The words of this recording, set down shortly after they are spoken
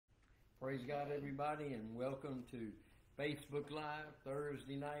Praise God, everybody, and welcome to Facebook Live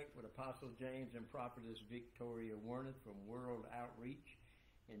Thursday night with Apostle James and Prophetess Victoria Werneth from World Outreach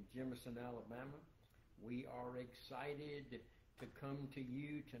in Jefferson, Alabama. We are excited to come to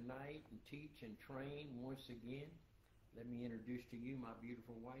you tonight and teach and train once again. Let me introduce to you my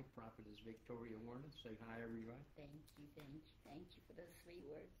beautiful wife, Prophetess Victoria Werneth. Say hi, everybody. Thank you for those sweet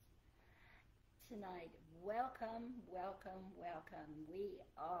words. Tonight, welcome. We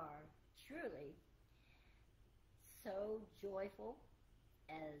are truly so joyful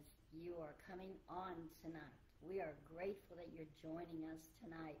as you are coming on tonight. We are grateful that you're joining us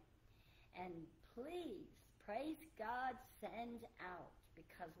tonight. And please, praise God, send out,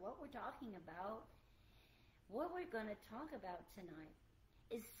 because what we're talking about, what we're going to talk about tonight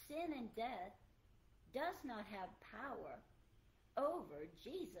is sin and death does not have power over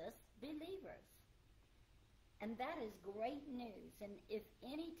Jesus believers. And that is great news. And if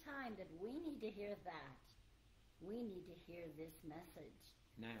any time that we need to hear that, we need to hear this message.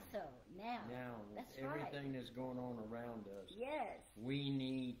 Now, that's everything right. that's going on around us, Yes. we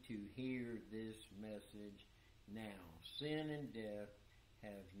need to hear this message now. Sin and death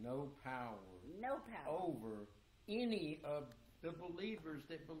has no power over any of the believers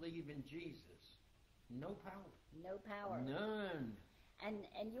that believe in Jesus. No power. No power. None.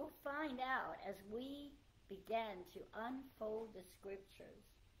 And you'll find out as we begin to unfold the scriptures.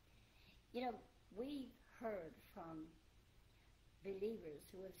 You know, we've heard from believers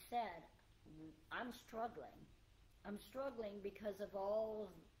who have said, I'm struggling. I'm struggling because of all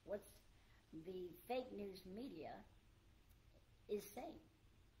what's the fake news media is saying.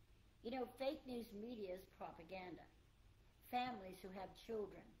 You know, fake news media is propaganda. Families who have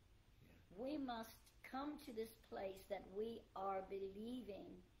children. Yeah. We must come to this place that we are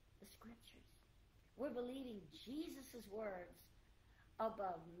believing the scriptures. We're believing Jesus' words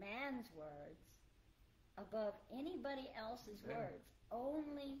above man's words, above anybody else's words.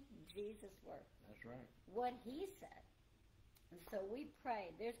 Only Jesus' words. That's right. What he said. And so we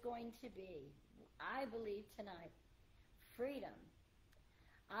pray there's going to be, I believe tonight, freedom.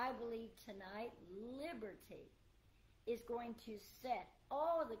 I believe tonight liberty is going to set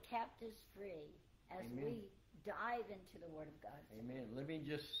all the captives free as Amen. we dive into the Word of God. Amen. Let me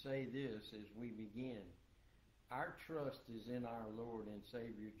just say this as we begin. Our trust is in our Lord and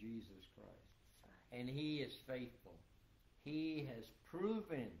Savior Jesus Christ. Right. And He is faithful. He has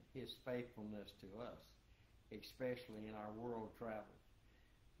proven His faithfulness to us, especially in our world travel.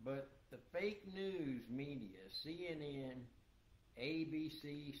 But the fake news media, CNN,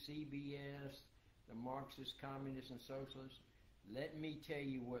 ABC, CBS, the Marxist, Communists, and Socialists, let me tell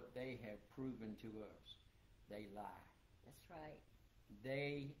you what they have proven to us. They lie. That's right.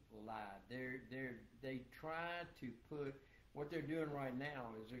 They lie. They try to put, what they're doing right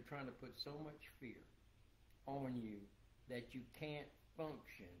now is they're trying to put so much fear on you that you can't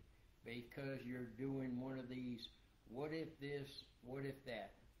function because you're doing one of these, what if this, what if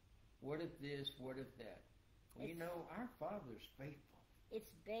that? What if this, what if that? Well, you know, our Father's faithful.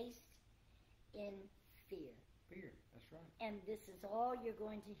 It's based in fear. Fear, that's right. And this is all you're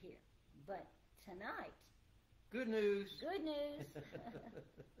going to hear. But tonight, good news. Good news.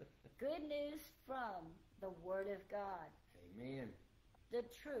 Good news from the Word of God. Amen. The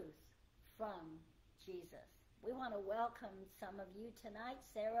truth from Jesus. We want to welcome some of you tonight.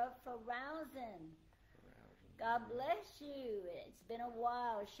 Sarah Farouzen. God bless you. It's been a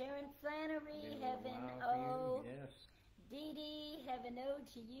while. Sharon Flannery, heaven O. Yes. Dee Dee, heaven O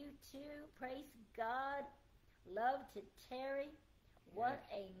to you too. Praise God. Love to Terry. What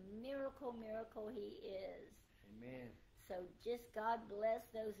a miracle he is. Amen. So just God bless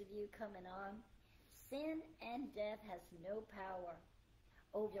those of you coming on. Sin and death has no power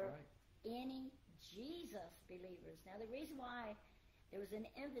over any Jesus believers. Now the reason why there was an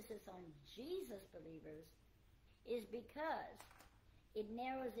emphasis on Jesus believers is because it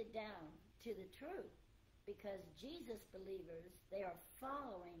narrows it down to the truth. Because Jesus believers, they are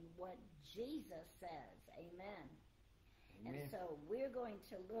following what Jesus says. Amen. Amen. And so we're going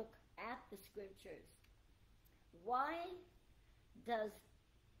to look at the scriptures. Why does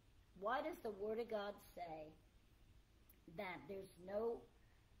the Word of God say that there's no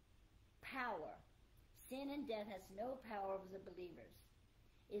power? Sin and death has no power over the believers,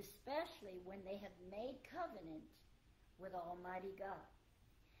 especially when they have made covenant with Almighty God.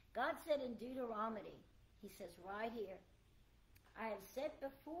 God said in Deuteronomy, He says right here, I have set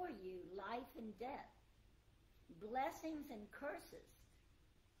before you life and death, blessings and curses.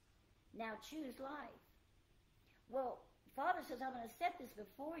 Now choose life. Well, Father says, I'm going to set this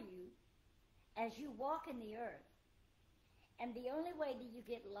before you as you walk in the earth. And the only way that you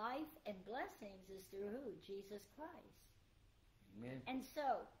get life and blessings is through who? Jesus Christ. Amen. And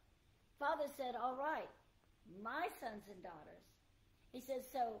so, Father said, all right, my sons and daughters. He says,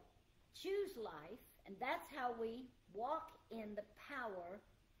 so choose life, and that's how we walk in the power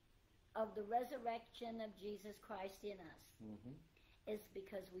of the resurrection of Jesus Christ in us. Mm-hmm. It's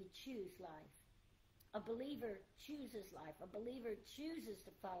because we choose life. A believer chooses life. A believer chooses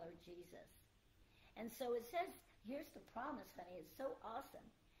to follow Jesus. And so it says, here's the promise, honey. It's so awesome.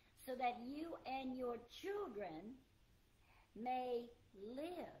 So that you and your children may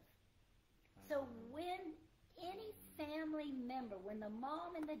live. So when any family member, when the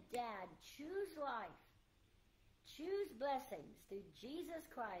mom and the dad choose life, choose blessings through Jesus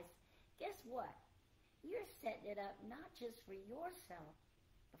Christ, guess what? You're setting it up not just for yourself,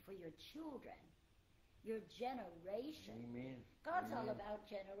 but for your children, your generation. Amen. God's Amen. all about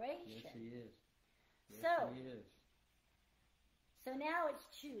generation. Yes, He is. Yes, So, He is. So now it's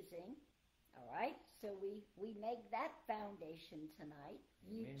choosing, all right? So we make that foundation tonight.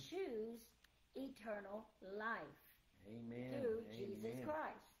 You Amen. choose eternal life Amen. through Amen. Jesus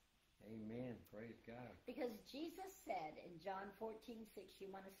Christ. Amen. Praise God. Because Jesus said in John 14:6,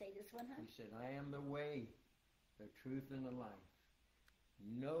 you want to say this one, huh? He said, I am the way, the truth, and the life.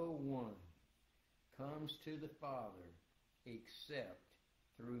 No one comes to the Father except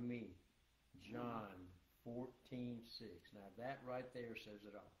through me. John 14:6. Now that right there says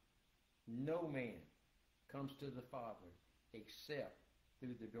it all. No man comes to the Father except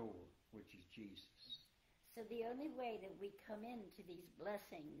through the door, which is Jesus. So the only way that we come into these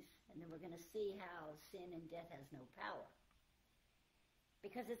blessings, and then we're going to see how sin and death has no power.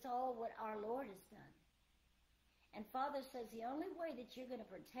 Because it's all what our Lord has done. And Father says the only way that you're going to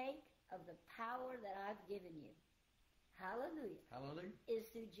partake of the power that I've given you, hallelujah, Hallelujah.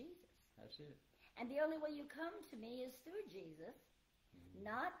 is through Jesus. That's it. And the only way you come to me is through Jesus,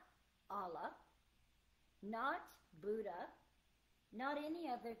 not Allah, not Buddha, not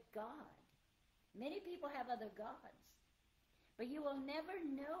any other God. Many people have other gods. But you will never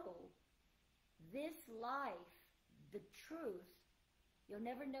know this life, the truth. You'll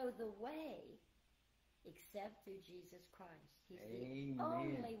never know the way except through Jesus Christ. He's Amen. the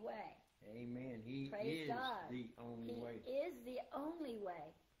only way. Amen. He Praise is God. the only way. He is the only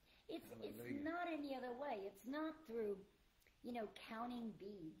way. It's Hallelujah. not any other way. It's not through, counting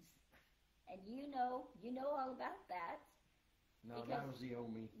beads. And you know all about that. No, Because that was the old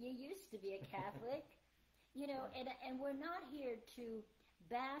me. You used to be a Catholic, and we're not here to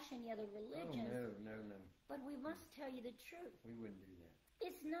bash any other religions. Oh, no. But we must tell you the truth. We wouldn't do that.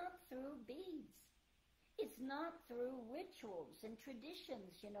 It's not through beads. It's not through rituals and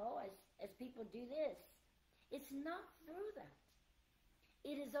traditions, as people do this. It's not through that.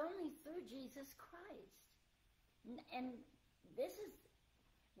 It is only through Jesus Christ. And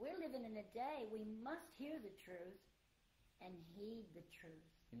we're living in a day we must hear the truth and heed the truth.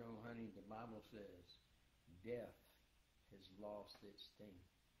 You know, honey, the Bible says death has lost its sting.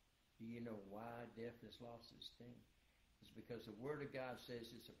 Do you know why death has lost its sting? It's because the Word of God says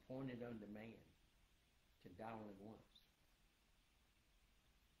it's appointed unto man to die only once.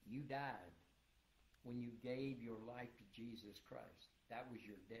 You died when you gave your life to Jesus Christ. That was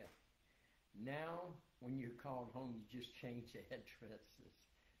your death. Now, when you're called home, you just change the addresses.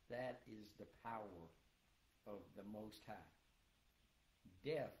 That is the power of the Most High.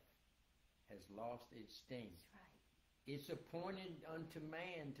 Death has lost its sting. That's right. It's appointed unto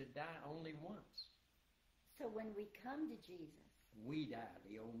man to die only once. So when we come to Jesus, We die,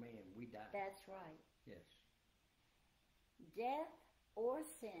 the old man, we die. that's right. Yes. Death or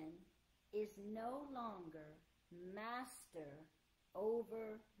sin is no longer master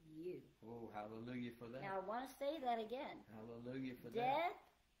over you. Oh, hallelujah for that. Now I want to say that again. Hallelujah for that. Death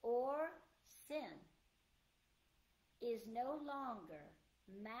or sin is no longer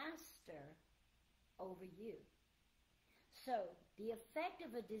master over you. So the effect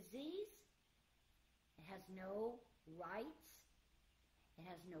of a disease, it has no rights, it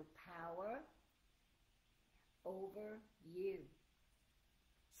has no power over you.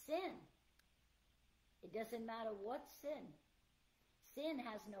 Sin, it doesn't matter what sin. Sin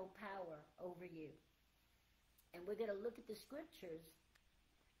has no power over you. And we're going to look at the scriptures.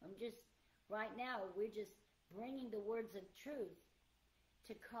 Right now, we're just bringing the words of truth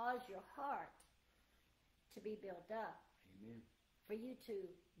to cause your heart to be built up. Amen. For you to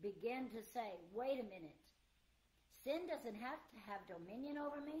begin to say, wait a minute. Sin doesn't have to have dominion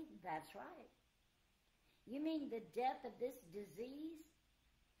over me? That's right. You mean the death of this disease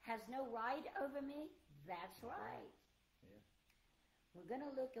has no right over me? That's right. Yeah. We're going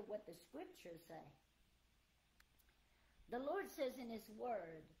to look at what the scriptures say. The Lord says in His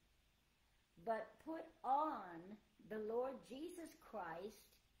Word, but put on the Lord Jesus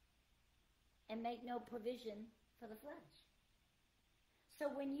Christ and make no provision for the flesh. So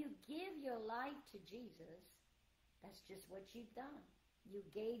when you give your life to Jesus, that's just what you've done. You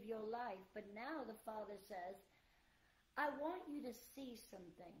gave your life, but now the Father says, I want you to see some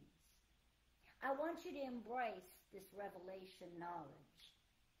things. I want you to embrace this revelation knowledge.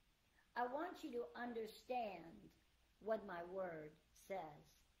 I want you to understand what my Word says.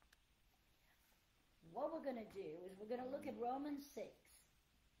 What we're going to do is we're going to look at Romans 6.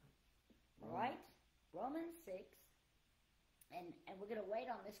 All right? Romans 6. And we're going to wait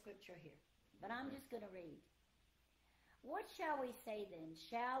on this scripture here. But I'm just going to read. What shall we say then?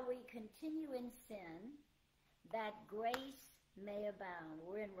 Shall we continue in sin that grace may abound?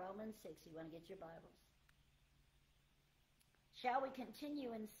 We're in Romans 6. You want to get your Bibles? Shall we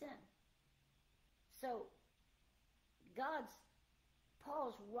continue in sin? So,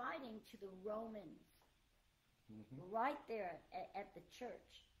 Paul's writing to the Romans, right there at the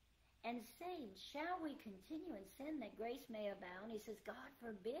church, and saying, shall we continue in sin that grace may abound? He says, God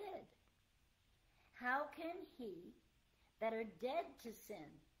forbid. How can he that are dead to sin?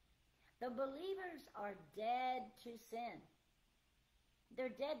 The believers are dead to sin.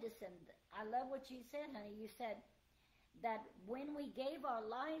 They're dead to sin. I love what you said, honey. You said that when we gave our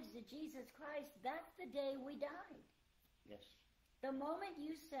lives to Jesus Christ, that's the day we died. Yes. The moment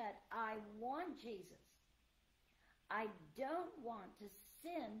you said, I want Jesus, I don't want to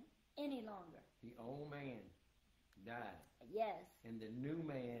sin any longer. The old man died. Yes. And the new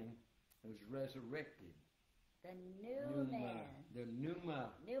man was resurrected. The new man. The pneuma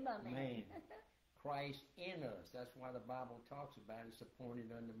man. Christ in us. That's why the Bible talks about it's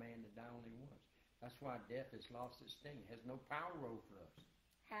appointed unto man to die only once. That's why death has lost its sting. It has no power over us.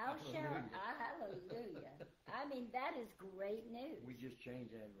 Hallelujah. I mean, that is great news. We just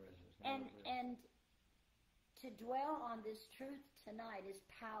changed addresses. And to dwell on this truth tonight is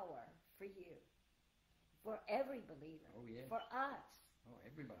power for you, for every believer, oh, yes. for us. Oh,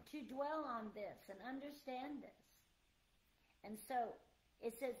 everybody. To dwell on this and understand this. And so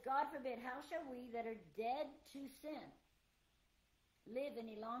it says, God forbid, how shall we that are dead to sin live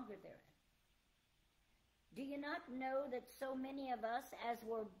any longer therein? Do you not know that so many of us, as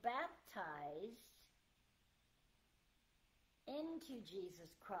were baptized into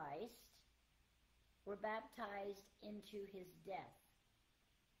Jesus Christ, were baptized into his death?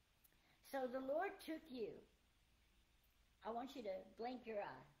 So the Lord took you. I want you to blink your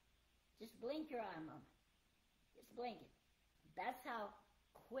eye. Just blink your eye a moment. Just blink it. That's how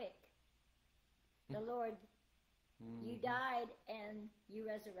quick the Lord, you died and you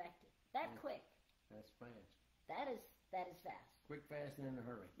resurrected. That quick. That's fast. That is fast. Quick, fast, and in a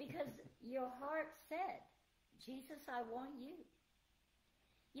hurry. Because your heart said, Jesus, I want you.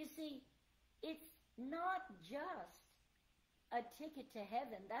 You see, it's not just a ticket to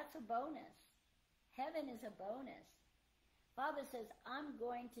heaven. That's a bonus. Heaven is a bonus. Father says, I'm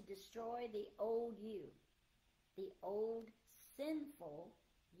going to destroy the old you, the old sinful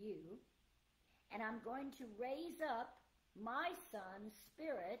you, and I'm going to raise up my Son's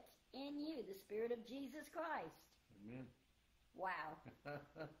Spirit in you, the Spirit of Jesus Christ. Amen. Wow.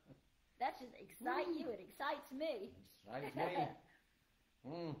 That should excite you. It excites me. Excites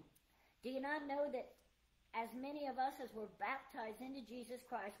me. Do you not know that as many of us as were baptized into Jesus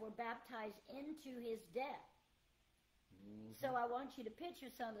Christ were baptized into his death? So I want you to picture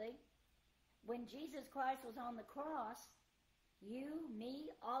something. When Jesus Christ was on the cross, you, me,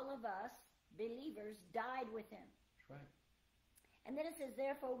 all of us, believers, died with him. That's right. And then it says,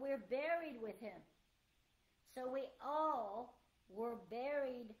 therefore, we're buried with him. So we all were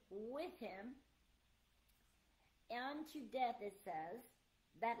buried with him unto death, it says,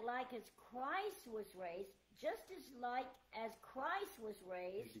 that like as Christ was raised, just as like as Christ was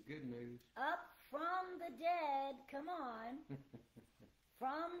raised, the good news, up from the dead, come on,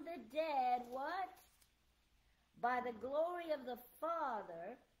 from the dead, what? By the glory of the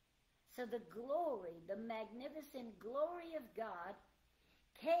Father. So the glory, the magnificent glory of God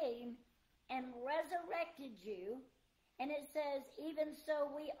came and resurrected you. And it says, even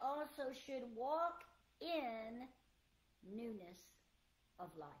so we also should walk in newness of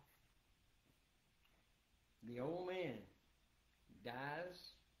life. The old man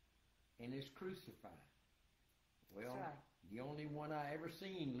dies and is crucified. Well, right. The only one I ever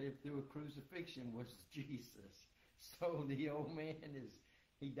seen live through a crucifixion was Jesus. So the old man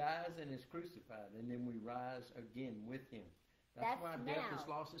he dies and is crucified, and then we rise again with him. That's why death has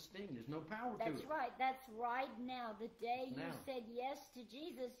lost its sting. There's no power to it. That's right. That's right now. The day you now. said yes to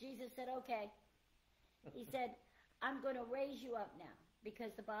Jesus, Jesus said, okay. He said, I'm going to raise you up now,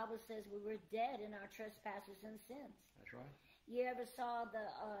 because the Bible says we were dead in our trespasses and sins. That's right. You ever saw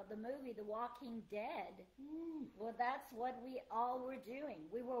the movie The Walking Dead? Well, that's what we all were doing.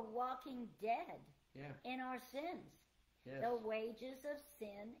 We were walking dead in our sins. Yes. The wages of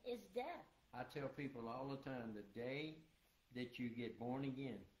sin is death. I tell people all the time, the day that you get born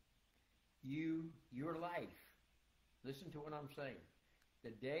again, your life, listen to what I'm saying,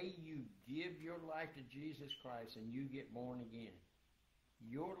 the day you give your life to Jesus Christ and you get born again,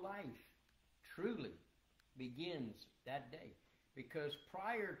 your life truly begins that day. Because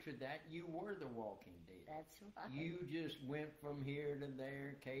prior to that, you were the walking dead. That's right. You just went from here to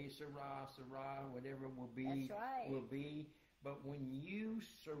there, que sera, whatever will be, That's right. will be. But when you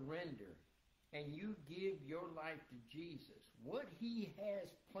surrender and you give your life to Jesus, what He has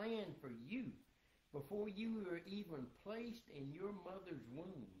planned for you before you were even placed in your mother's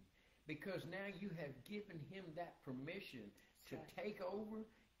womb, because now you have given Him that permission to take over,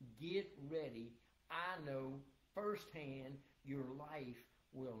 get ready. I know firsthand your life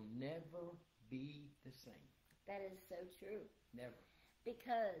will never be the same. That is so true. Never.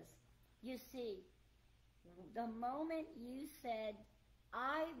 Because, you see, the moment you said,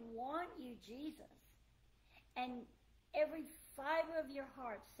 I want you, Jesus, and every fiber of your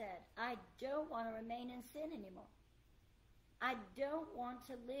heart said, I don't want to remain in sin anymore. I don't want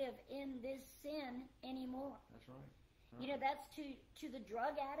to live in this sin anymore. That's right. You know, that's to the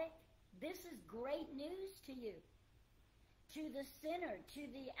drug addict. This is great news to you. To the sinner, to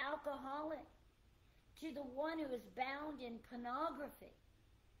the alcoholic, to the one who is bound in pornography,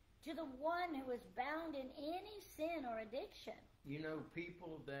 to the one who is bound in any sin or addiction. You know,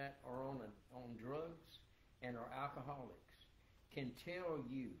 people that are on drugs and are alcoholics can tell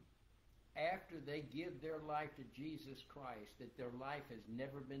you after they give their life to Jesus Christ that their life has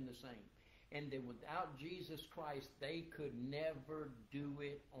never been the same. And that without Jesus Christ, they could never do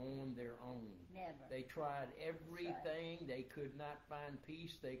it on their own. Never. They tried everything. Right. They could not find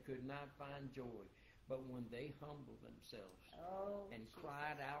peace. They could not find joy. But when they humbled themselves and Jesus.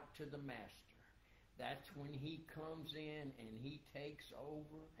 cried out to the Master, that's when He comes in and He takes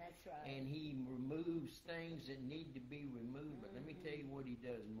over. That's right. And He removes things that need to be removed. But let me tell you what He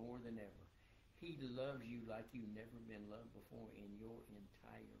does more than ever. He loves you like you've never been loved before in your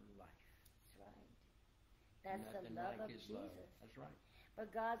entire life. That's nothing the love like of His Jesus. Love. That's right. But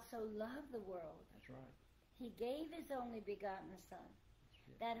God so loved the world. That's right. He gave His only begotten Son,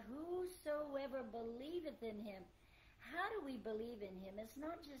 that whosoever believeth in Him. How do we believe in Him? It's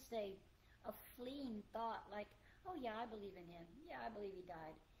not just a fleeting thought like, oh yeah, I believe in Him. Yeah, I believe He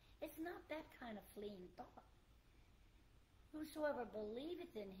died. It's not that kind of fleeting thought. Whosoever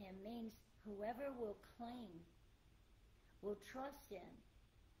believeth in Him means whoever will claim, will trust in,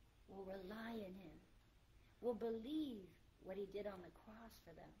 will rely in Him, will believe what He did on the cross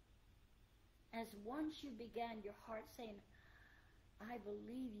for them. As once you began your heart saying, I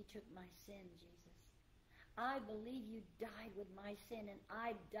believe You took my sin, Jesus. I believe You died with my sin, and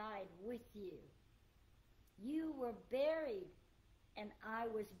I died with You. You were buried, and I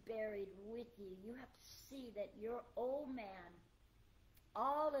was buried with You. You have to see that your old man,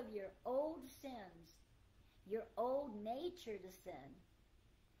 all of your old sins, your old nature to sin,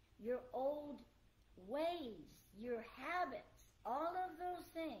 your old ways, your habits, all of those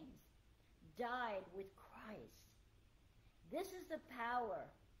things died with Christ. This is the power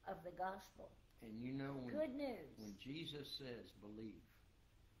of the gospel. And you know, good news. When Jesus says believe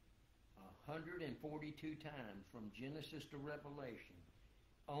 142 times from Genesis to Revelation,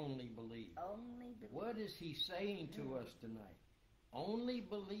 only believe. Only believe. What is He saying to us tonight? Only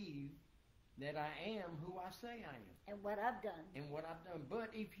believe that I am who I say I am. And what I've done. And what I've done. But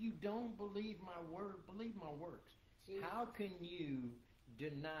if you don't believe my word, believe my works. Jesus. How can you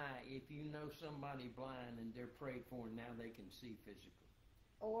deny if you know somebody blind and they're prayed for and now they can see physically?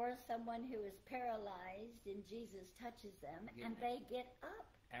 Or someone who is paralyzed and Jesus touches them and they get up.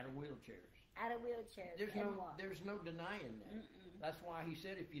 Out of wheelchairs. Out of wheelchairs. There's no denying that. That's why He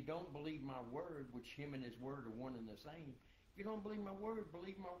said, if you don't believe my word, which Him and His word are one and the same, if you don't believe my word,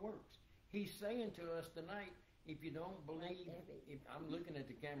 believe my works. He's saying to us tonight, if you don't believe, I'm looking at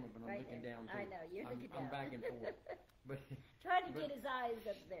the camera, but I'm looking down too. I know, you're looking down. I'm back and forth. But trying to get his eyes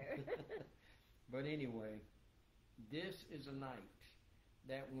up there. But anyway, this is a night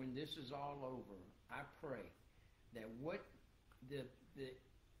that when this is all over, I pray that what the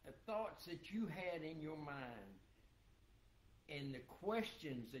thoughts that you had in your mind and the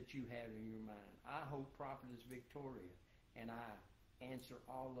questions that you had in your mind, I hope Prophetess Victoria and I answer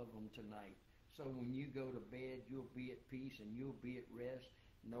all of them tonight. So when you go to bed, you'll be at peace and you'll be at rest,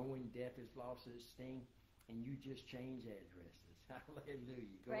 knowing death has lost its sting, and you just change addresses.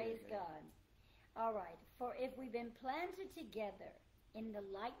 Hallelujah. Praise ahead, God. All right. For if we've been planted together in the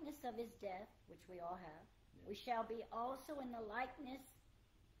likeness of his death, which we all have, we shall be also in the likeness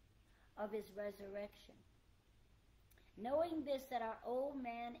of his resurrection. Knowing this, that our old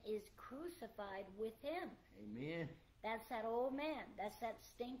man is crucified with him. Amen. That's that old man. That's that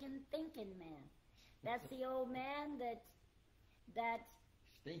stinking thinking man. That's the old man that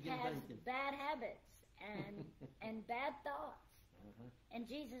Stinking has thinking. bad habits and bad thoughts. Uh-huh. And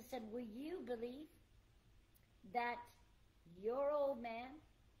Jesus said, will you believe that your old man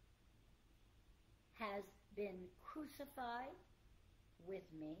has been crucified with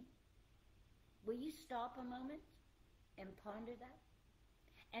me? Will you stop a moment and ponder that?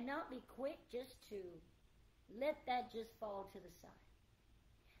 And not be quick just to let that just fall to the side.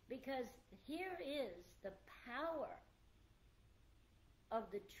 Because here is the power of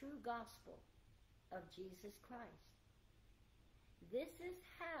the true gospel of Jesus Christ. This is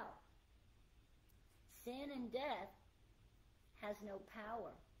how sin and death has no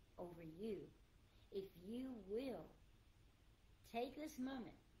power over you if you will take this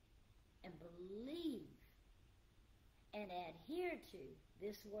moment and believe and adhere to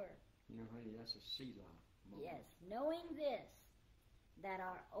this word. You know, honey, that's a Selah moment. Yes, knowing this, that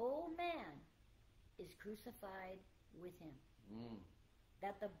our old man is crucified with him.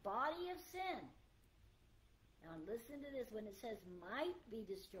 That the body of sin, now listen to this, when it says might be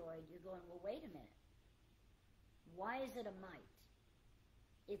destroyed, you're going, well, wait a minute. Why is it a might?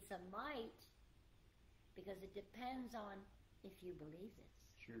 It's a might because it depends on if you believe this.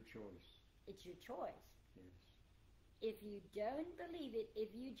 It's your choice. It's your choice. Yes. If you don't believe it, if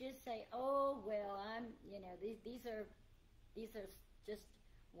you just say, oh, well, these are just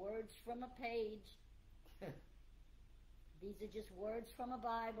words from a page. These are just words from a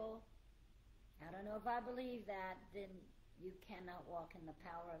Bible. I don't know if I believe that, then you cannot walk in the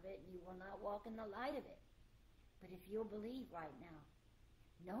power of it, and you will not walk in the light of it. But if you'll believe right now,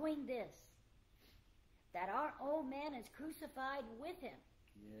 knowing this, that our old man is crucified with him,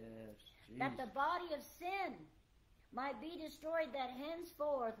 Yes. that the body of sin might be destroyed, that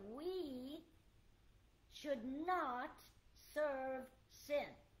henceforth we should not serve sin.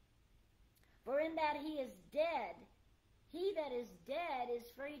 For in that he is dead, he that is dead is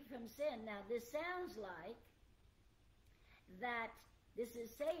freed from sin. Now this sounds like that this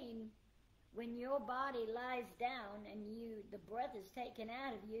is saying when your body lies down and the breath is taken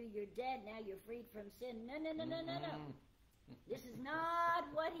out of you, you're dead, now you're freed from sin. No. This is not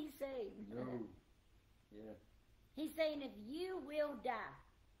what he's saying. No. Yeah. He's saying if you will die,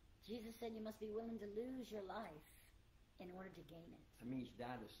 Jesus said you must be willing to lose your life in order to gain it. That means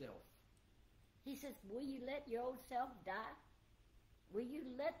die to self. He says, will you let your old self die? Will you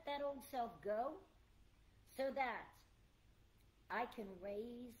let that old self go so that I can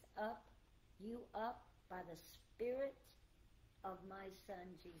raise you up by the Spirit of my Son,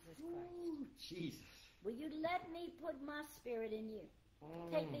 Jesus Christ? Ooh, Jesus. Will you let me put my Spirit in you?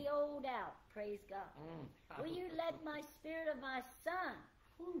 Take the old out, praise God. Will you let my Spirit of my Son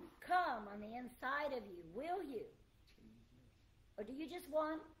come on the inside of you? Will you? Or do you just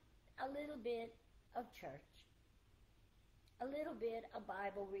want a little bit of church, a little bit of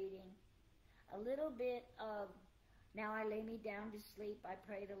Bible reading, a little bit of, now I lay me down to sleep, I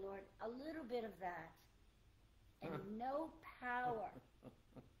pray the Lord, a little bit of that, and no power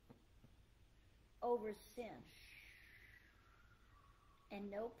over sin, and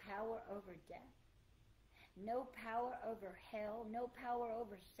no power over death, no power over hell, no power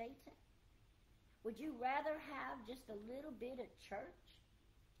over Satan? Would you rather have just a little bit of church?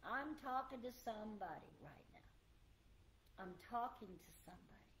 I'm talking to somebody right now. I'm talking to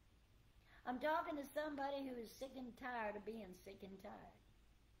somebody. I'm talking to somebody who is sick and tired of being sick and tired.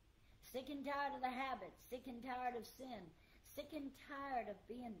 Sick and tired of the habits, sick and tired of sin, sick and tired of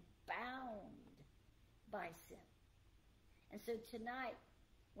being bound by sin. And so tonight,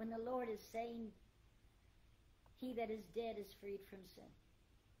 when the Lord is saying, he that is dead is freed from sin,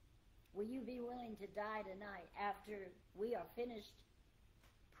 will you be willing to die tonight after we are finished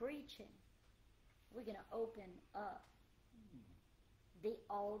preaching? We're going to open up the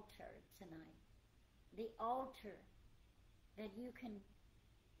altar tonight. The altar that you can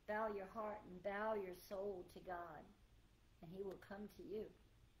bow your heart and bow your soul to God, and he will come to you.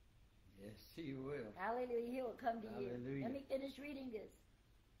 Yes, he will. Hallelujah. He will come to Hallelujah. you. Let me finish reading this.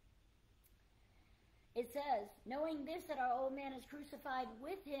 It says, knowing this, that our old man is crucified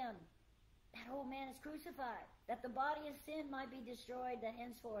with him. That old man is crucified, that the body of sin might be destroyed, that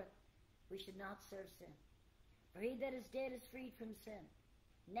henceforth we should not serve sin. For he that is dead is freed from sin.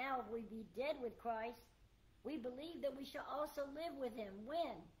 Now if we be dead with Christ, We believe that we shall also live with him.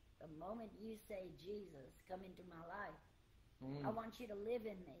 When? The moment you say, Jesus, come into my life. I want you to live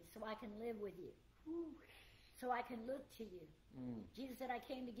in me so I can live with you. So I can look to you. Jesus said, I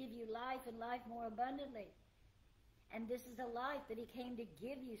came to give you life and life more abundantly. And this is a life that he came to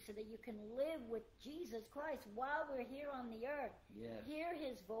give you so that you can live with Jesus Christ while we're here on the earth. Yes. Hear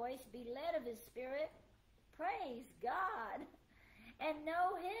his voice, be led of his Spirit, praise God, and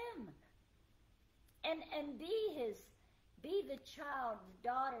know him. And be the child, the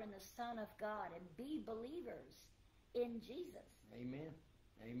daughter, and the son of God, and be believers in Jesus. Amen.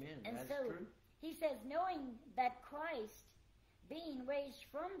 Amen. And That's so true. he says, knowing that Christ, being raised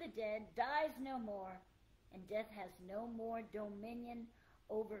from the dead, dies no more, and death has no more dominion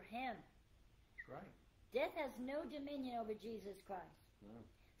over him. That's right. Death has no dominion over Jesus Christ. No.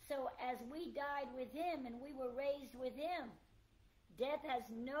 So as we died with him and we were raised with him, death has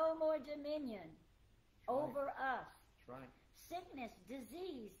no more dominion over us. That's right. Sickness,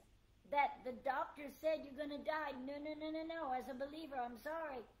 disease, that the doctor said you're going to die. No. As a believer, I'm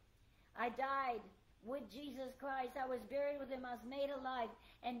sorry. I died with Jesus Christ. I was buried with him. I was made alive.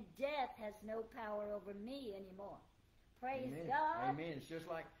 And death has no power over me anymore. Praise Amen. God. Amen. It's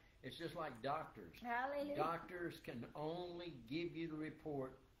just like doctors. Hallelujah. Doctors can only give you the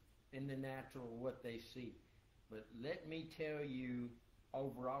report in the natural what they see. But let me tell you,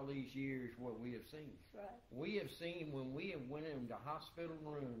 over all these years, what we have seen. That's right. We have seen when we have went into hospital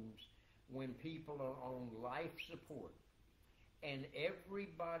rooms when people are on life support, and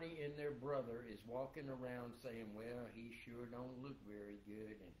everybody and their brother is walking around saying, well, he sure don't look very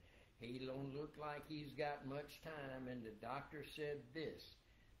good, and he don't look like he's got much time, and the doctor said this.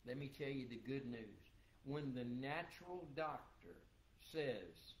 Let me tell you the good news. When the natural doctor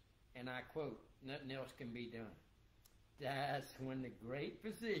says, and I quote, nothing else can be done, that's when the great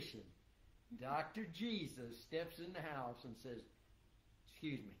physician, Dr. Jesus, steps in the house and says,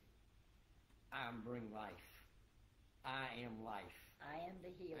 excuse me, I bring life. I am life. I am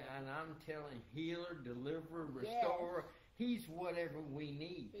the healer. And I'm telling healer, deliverer, restorer, he's whatever we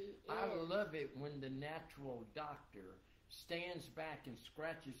need. I love it when the natural doctor stands back and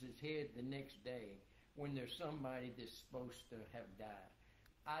scratches his head the next day when there's somebody that's supposed to have died.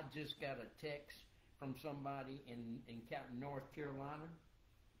 I just got a text from somebody in North Carolina,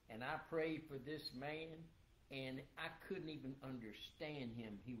 and I prayed for this man, and I couldn't even understand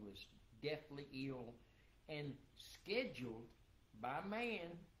him. He was deathly ill and scheduled by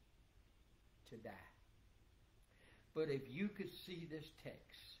man to die. But if you could see this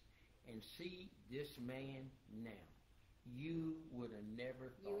text and see this man now, you would have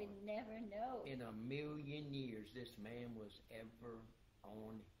never thought. You would never know. In a million years, this man was ever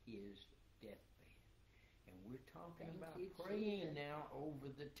on his deathbed. And we're talking about praying now over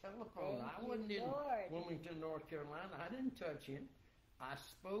the telephone. I wasn't in Wilmington, North Carolina. I didn't touch him. I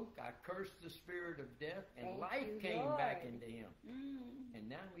spoke, I cursed the spirit of death, and life came back into him. And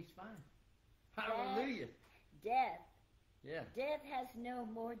now he's fine. Hallelujah. Death. Yeah. Death has no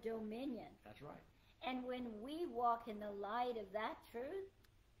more dominion. That's right. And when we walk in the light of that truth,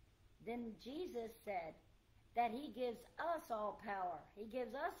 then Jesus said that he gives us all power. He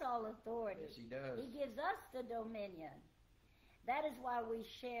gives us all authority. Yes, he does. He gives us the dominion. That is why we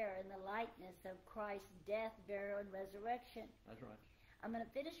share in the likeness of Christ's death, burial, and resurrection. That's right. I'm going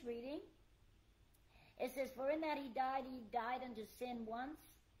to finish reading. It says, for in that he died unto sin once,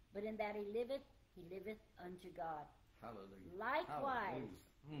 but in that he liveth unto God. Hallelujah. Likewise.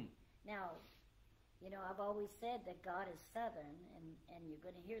 Hallelujah. Now, you know, I've always said that God is southern, and you're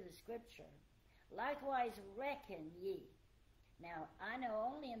going to hear the scripture. Likewise reckon ye. Now, I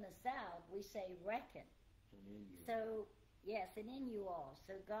know only in the South we say reckon. So, yes, and in you all.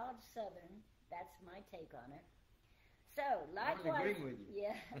 So God's southern. That's my take on it. So, likewise, I'm agreeing with you.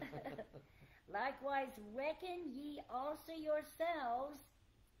 Yeah. Likewise, reckon ye also yourselves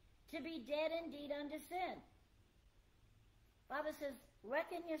to be dead indeed unto sin. Bible says,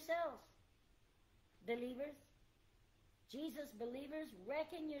 reckon yourselves, believers. Jesus, believers,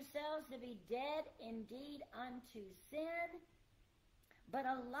 reckon yourselves to be dead indeed unto sin, but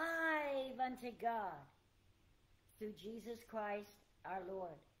alive unto God through Jesus Christ our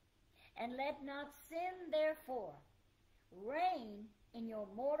Lord. And let not sin, therefore, reign in your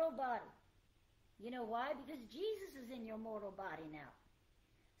mortal body. You know why? Because Jesus is in your mortal body now.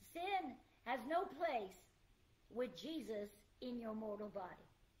 Sin has no place with Jesus in your mortal body.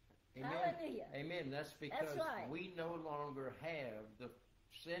 Amen. Hallelujah. Amen. That's because right. we no longer have the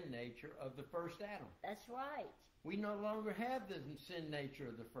sin nature of the first Adam. That's right. We no longer have the sin nature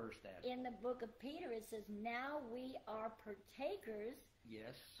of the first Adam. In the book of Peter, it says, now we are partakers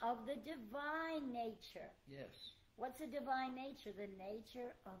Yes. of the divine nature. Yes. What's the divine nature? The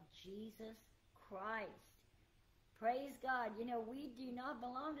nature of Jesus Christ. Praise God. You know, we do not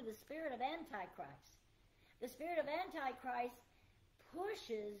belong to the spirit of Antichrist. The spirit of Antichrist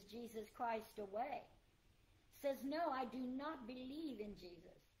pushes Jesus Christ away. Says, no, I do not believe in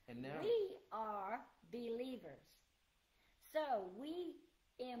Jesus. And now We are believers. So we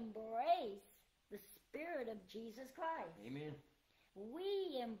embrace the spirit of Jesus Christ. Amen.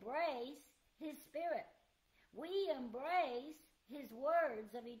 We embrace his spirit. We embrace his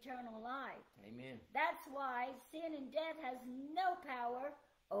words of eternal life. Amen. That's why sin and death has no power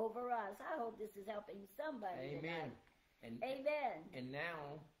over us. I hope this is helping somebody Amen. tonight. Amen. And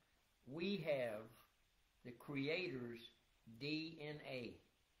now we have the Creator's DNA.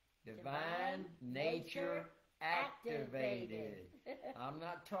 Divine nature activated. I'm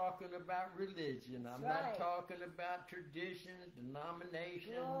not talking about religion. I'm not talking about traditions,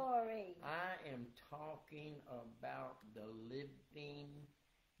 denominations. Glory. I am talking about the living,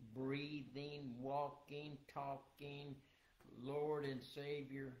 breathing, walking, talking Lord and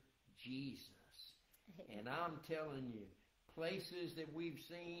Savior Jesus. And I'm telling you, places that we've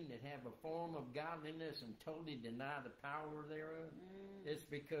seen that have a form of godliness and totally deny the power thereof, it's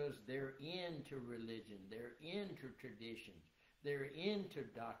because they're into religion, they're into traditions, they're into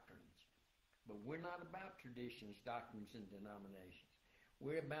doctrines. But we're not about traditions, doctrines, and denominations.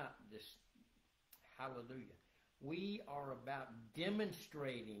 We're about this, hallelujah. We are about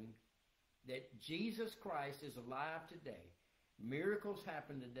demonstrating that Jesus Christ is alive today. Miracles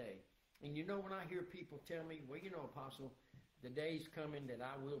happen today. And you know, when I hear people tell me, well, you know, Apostle, the day's coming that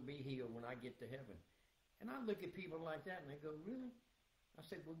I will be healed when I get to heaven. And I look at people like that and I go, really? I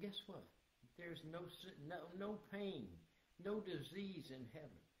said, well, guess what? There's no pain, no disease in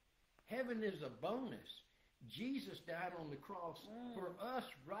heaven. Heaven is a bonus. Jesus died on the cross for us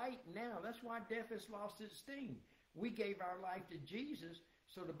right now. That's why death has lost its sting. We gave our life to Jesus,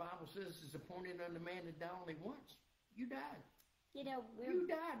 so the Bible says it's appointed unto man to die only once. You died. You know, you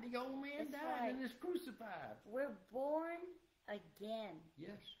died. The old man died and is crucified. We're born again.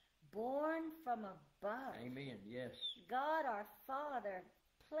 Yes. Born from above. Amen. Yes. God our Father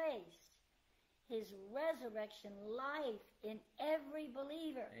placed his resurrection life in every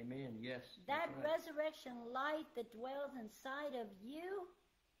believer. Amen. Yes. That right. resurrection life that dwells inside of you,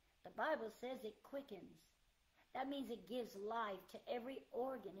 the Bible says it quickens. That means it gives life to every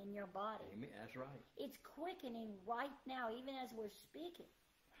organ in your body. Amen. That's right. It's quickening right now, even as we're speaking.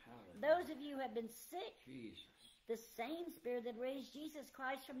 Hallelujah. Those of you who have been sick, Jesus. the same Spirit that raised Jesus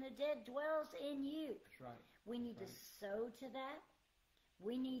Christ from the dead dwells in you. That's right. We need to sow to that.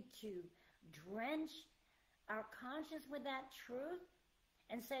 We need to drench our conscience with that truth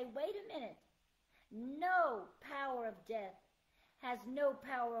and say, wait a minute. No power of death has no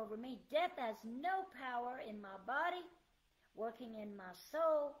power over me. Death has no power in my body, working in my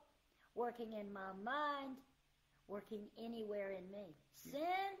soul, working in my mind, working anywhere in me.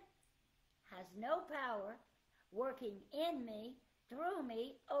 Sin has no power working in me, through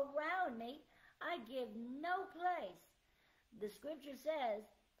me, around me. I give no place. The scripture says,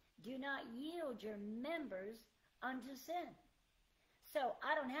 do not yield your members unto sin. So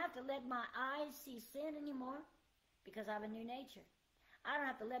I don't have to let my eyes see sin anymore because I have a new nature. I don't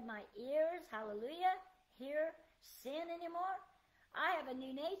have to let my ears, hallelujah, hear sin anymore. I have a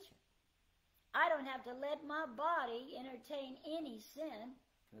new nature. I don't have to let my body entertain any sin.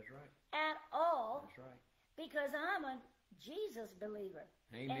 That's right. At all. That's right. Because I'm a Jesus believer.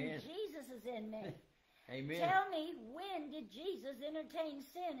 Amen. And Jesus is in me. Amen. Tell me, when did Jesus entertain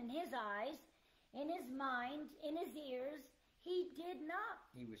sin in his eyes, in his mind, in his ears? He did not.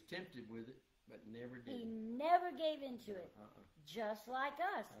 He was tempted with it, but never did. He never gave into it. Just like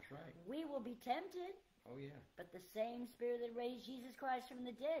us. That's right. We will be tempted. Oh, yeah. But the same Spirit that raised Jesus Christ from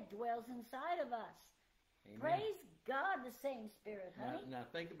the dead dwells inside of us. Amen. Praise God, the same Spirit, honey. Now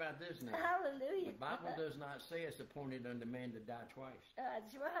think about this now. Hallelujah. The Bible does not say it's appointed unto man to die twice.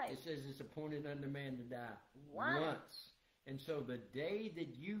 That's right. It says it's appointed unto man to die Once. once. And so the day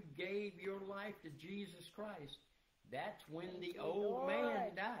that you gave your life to Jesus Christ, that's when the old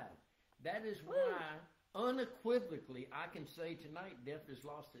man died. That is why, unequivocally, I can say tonight, death has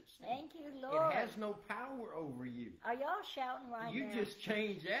lost its sting. Thank you, Lord. It has no power over you. Are y'all shouting right now? You just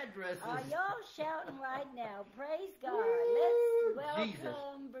changed addresses. Are y'all shouting right now? Praise God. Let's welcome Jesus.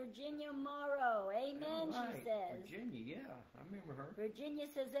 Virginia Morrow. Amen, Right. she says. Virginia, yeah, I remember her. Virginia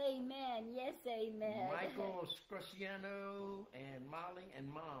says amen. Yes, amen. Michael Scrociano and Molly and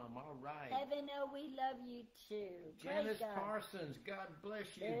Mom. All right. Heaven, oh, we love you too. Janice Praise God. Parsons, God bless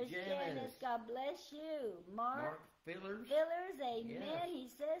you, There's Janice. God bless you. Mark fillers. Fillers, amen. Yes. He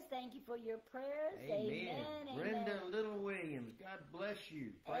says, thank you for your prayers. Amen. Amen. Brenda Amen. Little Williams, God bless you.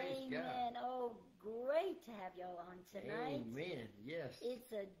 Praise Amen. God. Oh, great to have y'all on tonight. Amen. Yes.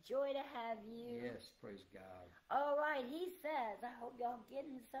 It's a joy to have you. Yes, praise God. All right, he says, I hope y'all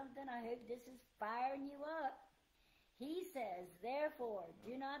getting something. I hope this is firing you up. He says, therefore,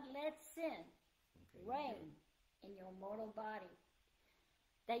 do not let sin reign in your mortal body,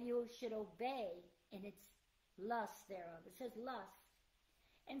 that you should obey in its lust thereof. It says lust.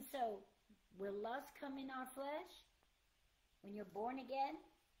 And so, will lust come in our flesh when you're born again?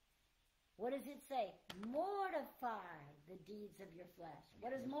 What does it say? Mortify the deeds of your flesh.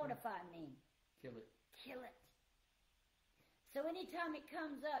 What does mortify mean? Kill it. Kill it. So anytime it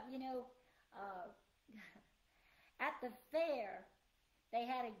comes up, at the fair, they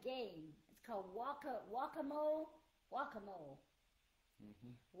had a game. It's called whack-a-mole.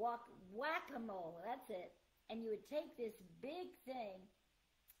 Mm-hmm. Whack-a-mole, that's it. And you would take this big thing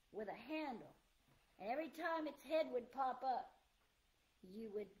with a handle, and every time its head would pop up, you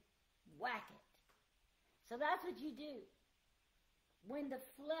would whack it. So that's what you do. When the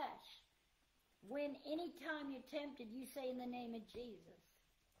flesh, when any time you're tempted, you say in the name of Jesus.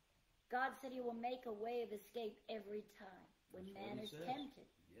 God said he will make a way of escape every time when That's man what he is says. tempted.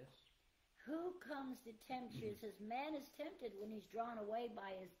 Yes. Who comes to tempt you? It says man is tempted when he's drawn away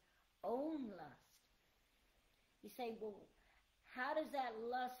by his own lust. You say, well, how does that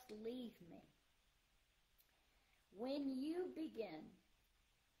lust leave me? When you begin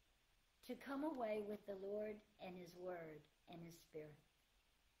to come away with the Lord and his word and his spirit,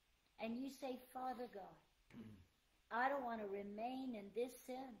 and you say, Father God, I don't want to remain in this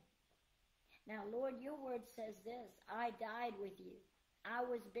sin. Now, Lord, your word says this, I died with you. I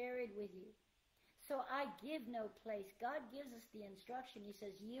was buried with you. So I give no place. God gives us the instruction. He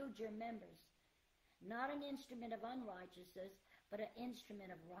says, yield your members. Not an instrument of unrighteousness, but an instrument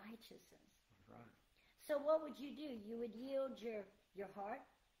of righteousness. That's right. So what would you do? You would yield your heart.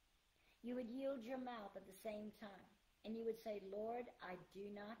 You would yield your mouth at the same time. And you would say, Lord, I do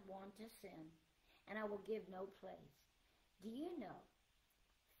not want to sin, and I will give no place. Do you know?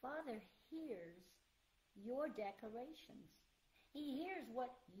 Father hears your declarations. He hears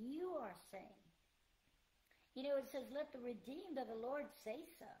what you are saying. You know, it says, let the redeemed of the Lord say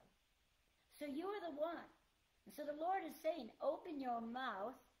so. So you are the one. And so the Lord is saying, open your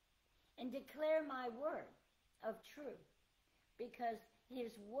mouth and declare my word of truth, because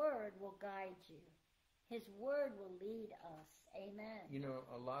his word will guide you. His word will lead us. Amen. You know,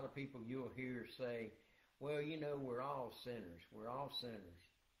 a lot of people you'll hear say, well, we're all sinners. We're all sinners.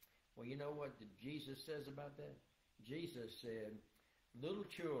 Well, you know what Jesus says about that? Jesus said, little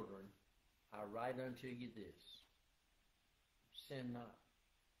children, I write unto you this, sin not.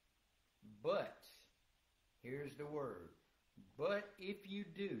 But, here's the word, but if you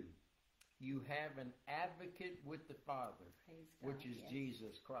do, you have an advocate with the Father, Praise God, which is yes.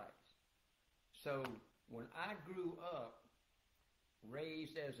 Jesus Christ. So, when I grew up,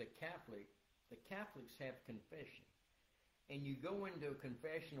 raised as a Catholic, the Catholics have confession. And you go into a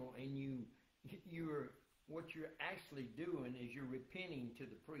confessional and what you're actually doing is you're repenting to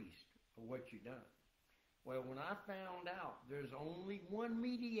the priest for what you've done. Well, when I found out there's only one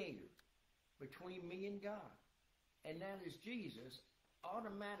mediator between me and God, and that is Jesus,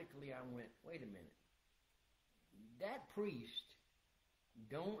 automatically I went, wait a minute. That priest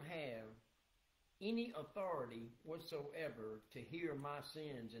don't have any authority whatsoever to hear my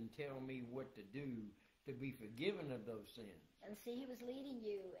sins and tell me what to do to be forgiven of those sins. And see, he was leading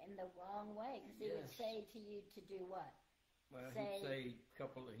you in the wrong way, because he would Yes. say to you to do what? Well, Say-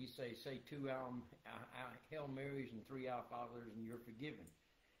 he'd say 2 Hail Marys and 3 Our Fathers, and you're forgiven.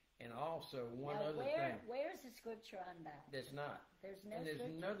 And also one Now, other thing. where's the scripture on that? That's not. There's no And there's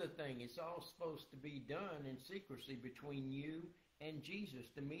scripture. another thing. It's all supposed to be done in secrecy between you and Jesus,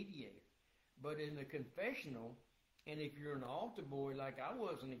 the mediator. But in the confessional, and if you're an altar boy like I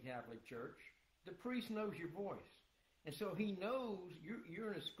was in the Catholic Church, the priest knows your voice. And so he knows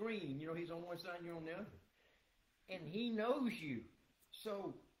you're in a screen. He's on one side and you're on the other. And he knows you.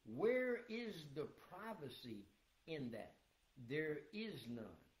 So where is the privacy in that? There is none.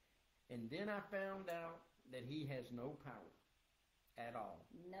 And then I found out that he has no power at all.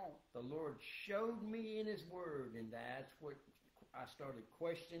 No. The Lord showed me in his word, and that's what I started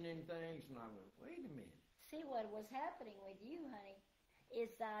questioning things, and I went, wait a minute. See, what was happening with you, honey,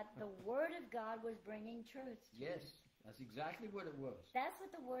 is that the word of God was bringing truth to you. Yes, that's exactly what it was. That's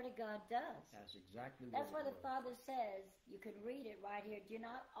what the word of God does. That's exactly That's what why it the was. Father says, you can read it right here, do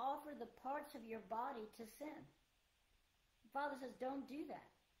not offer the parts of your body to sin. The Father says, don't do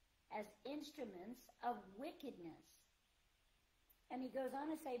that. as instruments of wickedness. And he goes on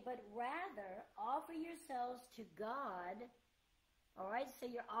to say, but rather offer yourselves to God. All right, so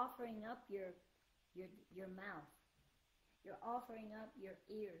you're offering up your mouth. You're offering up your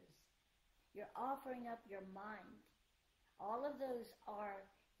ears. You're offering up your mind. All of those are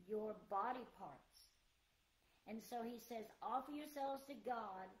your body parts. And so he says, offer yourselves to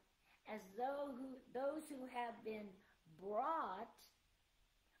God as though those who have been brought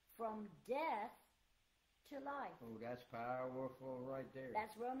from death to life. Oh, that's powerful right there.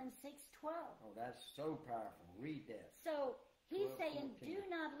 That's Romans 6:12. Oh, that's so powerful. Read that. So he's 12, saying, 14. do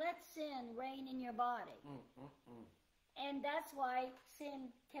not let sin reign in your body. And that's why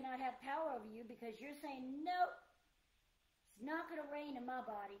sin cannot have power over you, because you're saying, no, it's not going to reign in my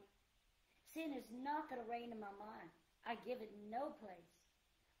body. Sin is not going to reign in my mind. I give it no place.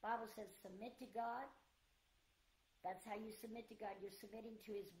 Bible says submit to God. That's how you submit to God. You're submitting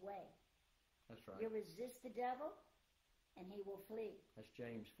to his way. That's right. You resist the devil, and he will flee. That's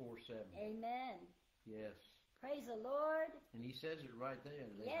James 4:7. Amen. Yes. Praise the Lord. And he says it right there.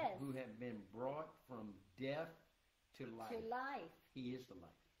 Yes. Who have been brought from death to life. To life. He is the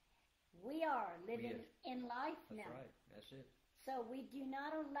life. We are living in life That's now. right. That's it. So we do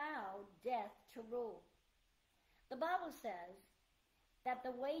not allow death to rule. The Bible says that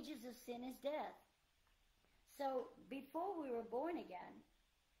the wages of sin is death. So before we were born again,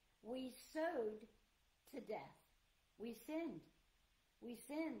 we sowed to death. We sinned. We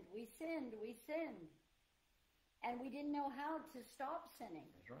sinned. We sinned. We sinned. And we didn't know how to stop sinning.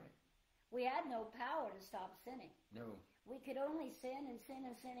 That's right. We had no power to stop sinning. No. We could only sin and sin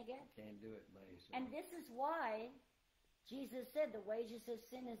and sin again. Can't do it, buddy. And this is why Jesus said the wages of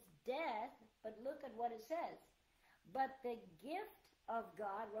sin is death, but look at what it says. But the gift of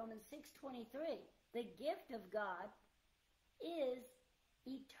God, Romans 6:23, the gift of God is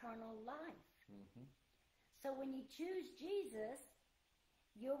eternal life. Mm-hmm. So when you choose Jesus,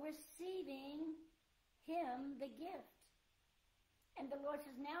 you're receiving him, the gift. And the Lord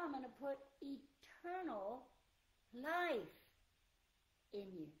says, now I'm going to put eternal life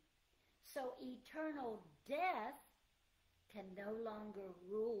in you. So eternal death can no longer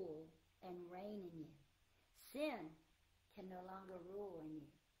rule and reign in you. Sin can no longer rule in you.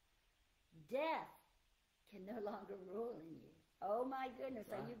 Death can no longer rule in you. Oh my goodness,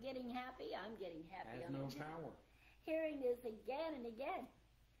 right. Are you getting happy? I'm getting happy. Has no power. Hearing this again and again.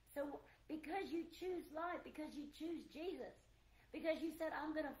 So because you choose life, because you choose Jesus, because you said,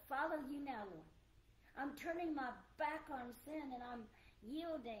 I'm going to follow you now, Lord. I'm turning my back on sin and I'm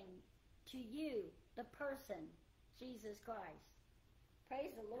yielding to you, the person, Jesus Christ.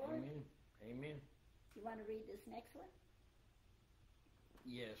 Praise the Lord. Amen. Amen. You want to read this next one?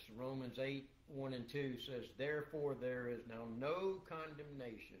 Yes, Romans 8:1-2 says, therefore there is now no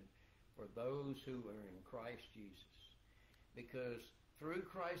condemnation for those who are in Christ Jesus. Because through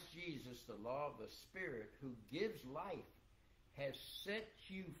Christ Jesus, the law of the Spirit who gives life has set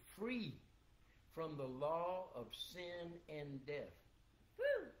you free from the law of sin and death.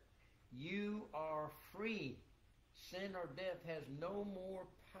 Woo! You are free. Sin or death has no more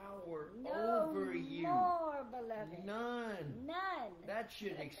power No over you. more, beloved. None. None. That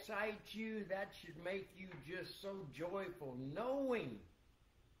should excite you. That should make you just so joyful, knowing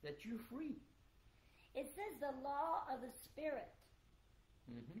that you're free. It says the law of the Spirit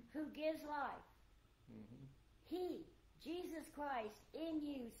Mm-hmm. who gives life. Mm-hmm. He, Jesus Christ, in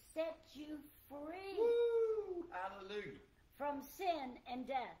you sets you free Woo! Hallelujah. from sin and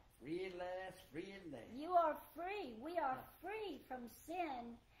death. Free at last, free at last. You are free. We are free from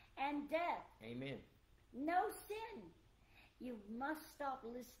sin and death. Amen. No sin. You must stop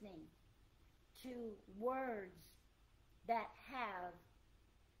listening to words that have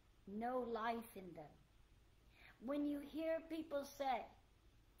no life in them. When you hear people say,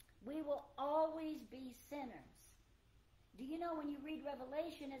 we will always be sinners. Do you know when you read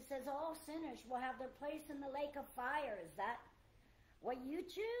Revelation, it says all sinners will have their place in the lake of fire. Is that what you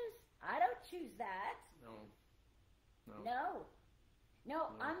choose? I don't choose that. No,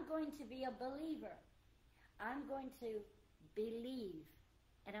 I'm going to be a believer. I'm going to believe,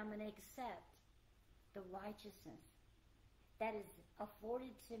 and I'm going to accept the righteousness that is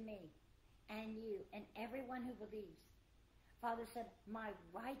afforded to me and you and everyone who believes. Father said, my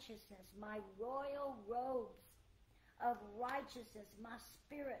righteousness, my royal robes of righteousness, my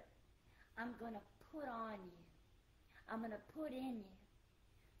spirit, I'm going to put on you. I'm going to put in you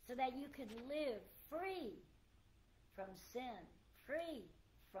so that you could live free from sin, free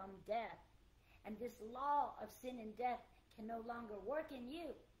from death. And this law of sin and death can no longer work in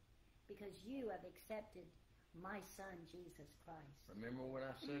you because you have accepted my Son, Jesus Christ. Remember what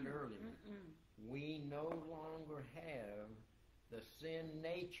I said earlier. We no longer have the sin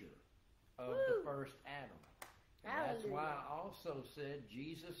nature of the first Adam. And that's why I also said,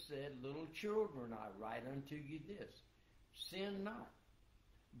 Jesus said, little children, I write unto you this, sin not.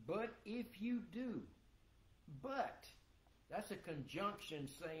 But if you do, but, that's a conjunction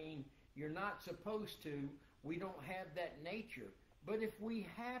saying you're not supposed to, we don't have that nature. But if we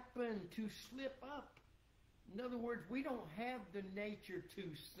happen to slip up, in other words, we don't have the nature to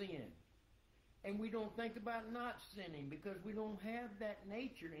sin. And we don't think about not sinning because we don't have that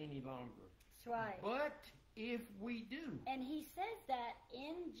nature any longer. That's right. But if we do. And he says that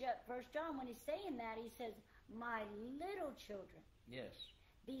in 1 John, when he's saying that, he says, my little children. Yes.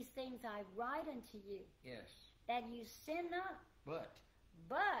 These things I write unto you. Yes. That you sin not. But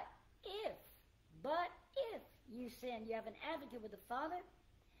if you sin, you have an advocate with the Father.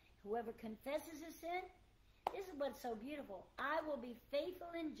 Whoever confesses his sin, this is what's so beautiful. I will be faithful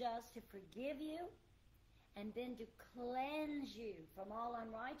and just to forgive you and then to cleanse you from all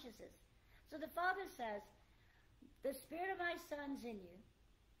unrighteousness. So the Father says, the Spirit of my Son's in you.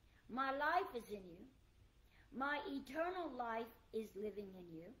 My life is in you. My eternal life is living in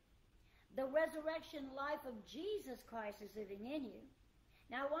you. The resurrection life of Jesus Christ is living in you.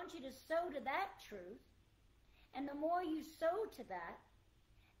 Now I want you to sow to that truth. And the more you sow to that,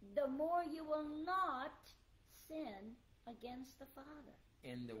 the more you will not sin against the Father.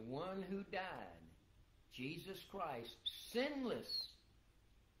 And the one who died, Jesus Christ, sinless,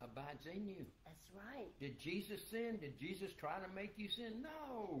 abides in you. That's right. Did Jesus sin? Did Jesus try to make you sin?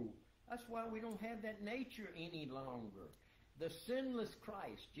 No. That's why we don't have that nature any longer. The sinless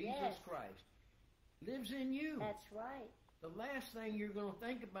Christ, Jesus Christ, lives in you. That's right. The last thing you're going to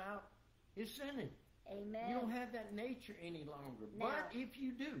think about is sinning. Amen. You don't have that nature any longer. Now, but if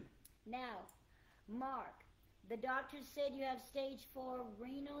you do. Now, Mark, the doctor said you have stage 4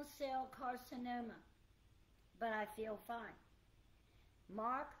 renal cell carcinoma. But I feel fine.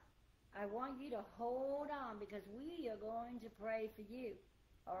 Mark, I want you to hold on because we are going to pray for you.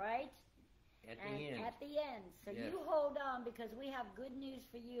 All right? At the end. So you hold on because we have good news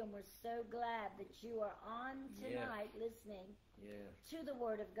for you, and we're so glad that you are on tonight listening to the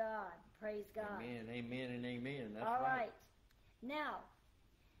Word of God. Praise God. Amen, amen, and amen. That's all right. Now,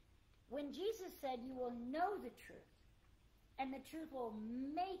 when Jesus said you will know the truth, and the truth will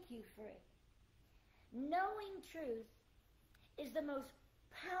make you free, knowing truth is the most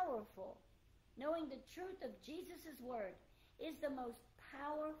powerful. Knowing the truth of Jesus' Word is the most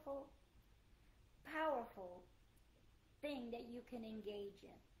powerful thing that you can engage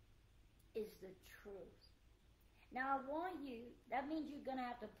in, is the truth. Now I want you, that means you're going to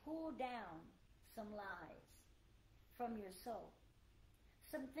have to pull down some lies from your soul.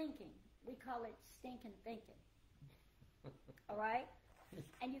 Some thinking. We call it stinking thinking. All right?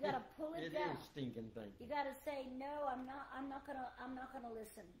 And you got to pull it down. It is stinking thinking. You got to say, no, I'm not going to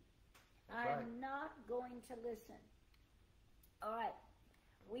listen. I'm not going to listen. All right.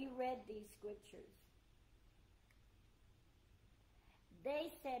 We read these scriptures.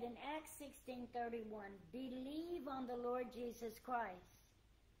 They said in Acts 16:31, believe on the Lord Jesus Christ.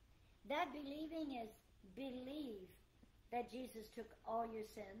 That believing is believe that Jesus took all your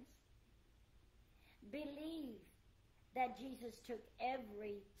sins. Believe that Jesus took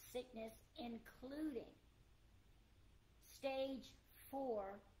every sickness, including stage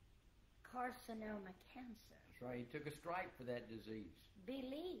 4 carcinoma cancer. That's right. He took a stripe for that disease.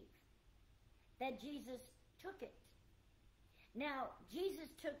 Believe that Jesus took it. Now, Jesus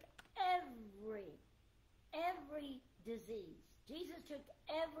took every disease. Jesus took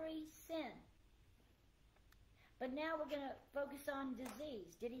every sin. But now we're going to focus on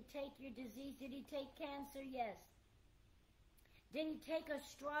disease. Did he take your disease? Did he take cancer? Yes. Did he take a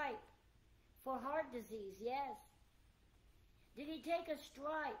stripe for heart disease? Yes. Did he take a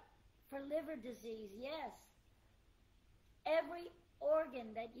stripe for liver disease? Yes. Every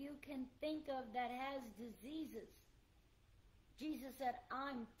organ that you can think of that has diseases, Jesus said,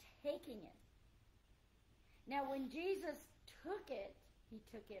 I'm taking it. Now, when Jesus took it, he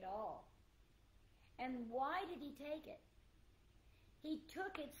took it all. And why did he take it? He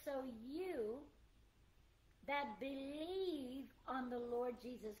took it so you that believe on the Lord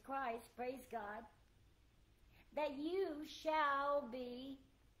Jesus Christ, praise God, that you shall be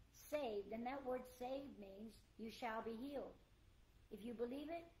saved. And that word saved means you shall be healed. If you believe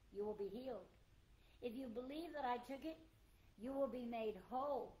it, you will be healed. If you believe that I took it, you will be made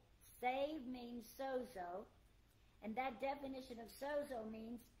whole. Saved means sozo. And that definition of sozo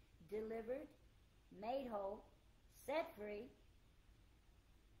means delivered, made whole, set free,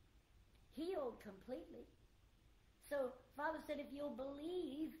 healed completely. So Father said, if you'll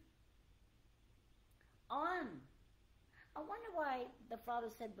believe on. I wonder why the Father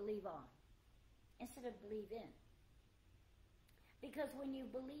said believe on instead of believe in. Because when you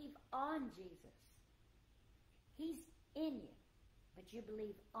believe on Jesus, He's in you, but you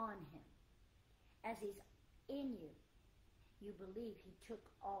believe on Him. As He's in you, you believe He took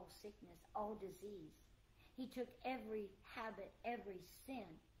all sickness, all disease. He took every habit, every sin.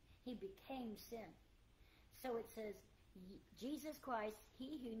 He became sin. So it says, Jesus Christ,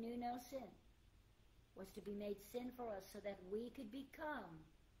 He who knew no sin, was to be made sin for us so that we could become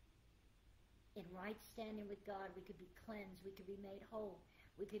in right standing with God. We could be cleansed. We could be made whole.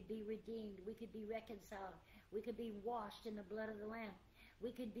 We could be redeemed. We could be reconciled. We could be washed in the blood of the Lamb.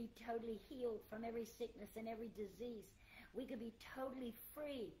 We could be totally healed from every sickness and every disease. We could be totally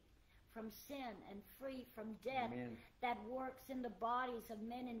free from sin and free from death. Amen. That works in the bodies of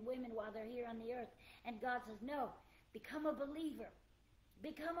men and women while they're here on the earth. And God says, no, become a believer.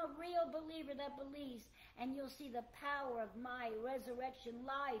 Become a real believer that believes, and you'll see the power of my resurrection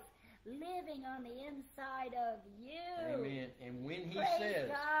life living on the inside of you. Amen. And when He Praise says,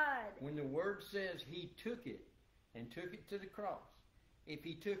 God. when the Word says He took it and took it to the cross, if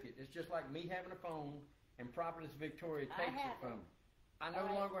He took it, it's just like me having a phone and Prophetess Victoria takes it from me. I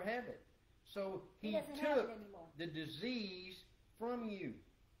no longer have it. So He doesn't have took it anymore. the disease from you.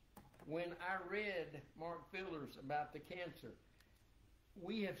 When I read Mark Filler's about the cancer,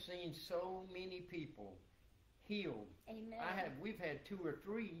 we have seen so many people healed. Amen. We've had 2 or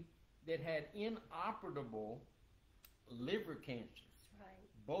 3 that had inoperable liver cancers. That's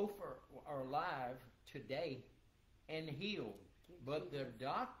right. Both are alive today and healed. But the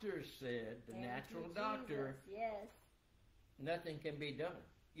doctor said, the natural doctor, yes, nothing can be done.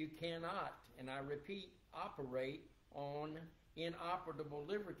 You cannot, and I repeat, operate on inoperable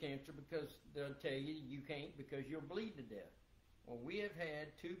liver cancer because they'll tell you you can't because you'll bleed to death. Well, we have had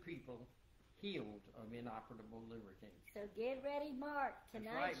 2 people healed of inoperable liver cancer. So get ready, Mark.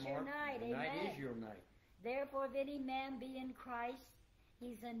 Tonight's That's right, Mark. your night. Tonight Amen. is your night. Therefore, if any man be in Christ,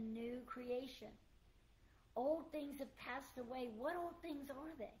 he's a new creation. Old things have passed away. What old things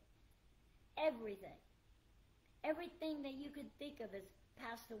are they? Everything. Everything that you could think of has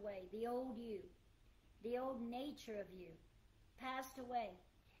passed away. The old you, the old nature of you, passed away.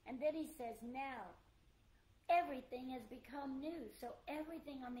 And then he says, now, everything has become new. So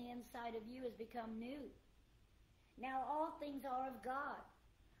everything on the inside of you has become new. Now all things are of God.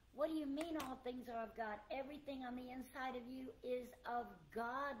 What do you mean all things are of God? Everything on the inside of you is of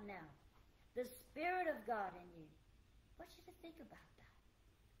God now. The Spirit of God in you. I want you to think about that.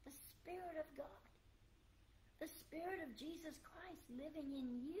 The Spirit of God. The Spirit of Jesus Christ living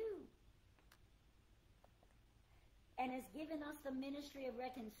in you. And has given us the ministry of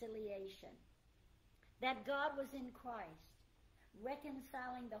reconciliation. That God was in Christ,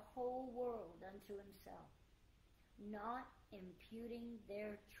 reconciling the whole world unto Himself, not imputing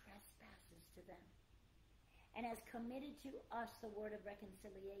their trespasses to them, and has committed to us the word of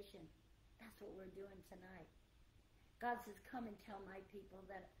reconciliation. That's what we're doing tonight. God says, come and tell my people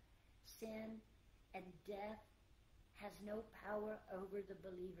that sin and death has no power over the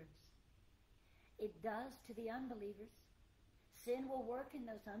believers. It does to the unbelievers. Sin will work in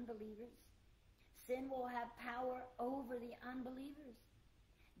those unbelievers. Sin will have power over the unbelievers.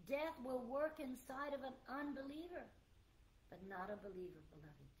 Death will work inside of an unbeliever, but not a believer,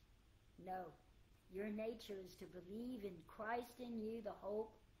 beloved. No, your nature is to believe in Christ in you, the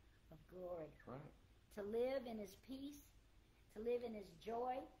hope of glory. Right. To live in His peace, to live in His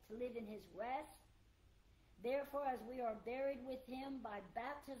joy, to live in His rest. Therefore, as we are buried with Him by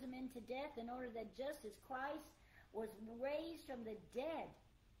baptism into death, in order that just as Christ was raised from the dead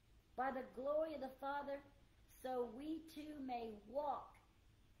by the glory of the Father, so we too may walk.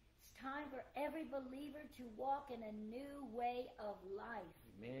 It's time for every believer to walk in a new way of life.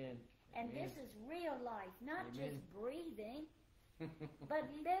 Amen. And Amen. this is real life, not Amen. just breathing, but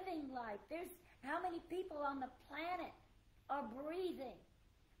living life. There's how many people on the planet are breathing,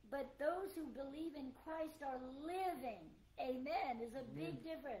 but those who believe in Christ are living. Amen. There's a big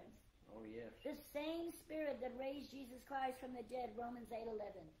difference. Oh, yes. The same Spirit that raised Jesus Christ from the dead, Romans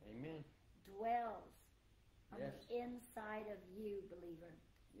 8:11, Amen. dwells on Yes. the inside of you, believer.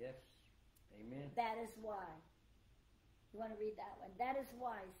 Yes. Amen. That is why. You want to read that one? That is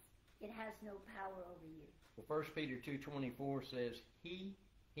why it has no power over you. Well, 1 Peter 2:24 says, He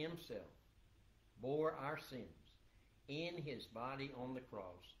Himself bore our sins in His body on the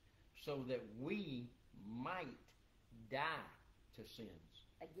cross so that we might die to sins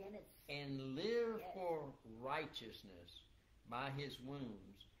Again, it's and live Yes. for righteousness. By His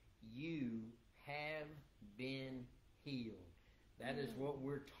wounds you have been healed. That is what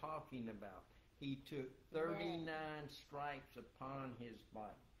we're talking about. He took 39 stripes upon his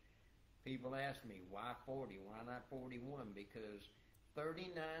body. People ask me, why 40? Why not 41? Because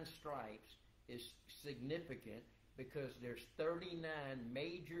 39 stripes is significant because there's 39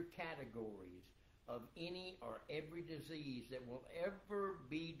 major categories of any or every disease that will ever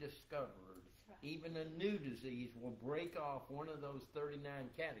be discovered. Right. Even a new disease will break off one of those 39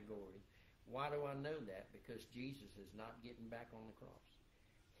 categories. Why do I know that? Because Jesus is not getting back on the cross.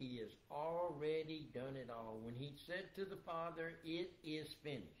 He has already done it all. When he said to the Father, it is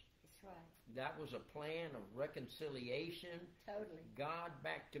finished. That's right. That was a plan of reconciliation. Totally. God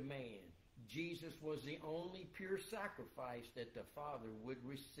back to man. Jesus was the only pure sacrifice that the Father would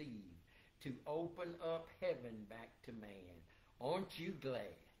receive to open up heaven back to man. Aren't you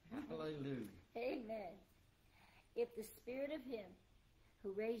glad? Hallelujah. Amen. If the Spirit of him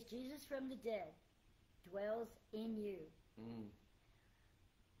who raised Jesus from the dead dwells in you,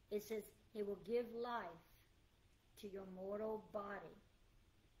 it says he will give life to your mortal body.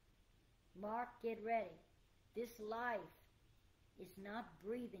 Mark, get ready. This life is not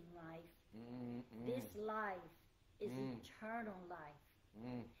breathing life. This life is eternal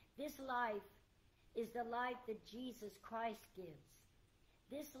life. This life is the life that Jesus Christ gives.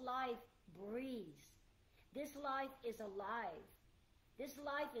 This life breathes. This life is alive. This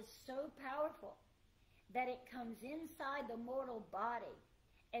life is so powerful that it comes inside the mortal body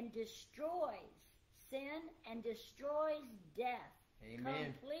and destroys sin and destroys death.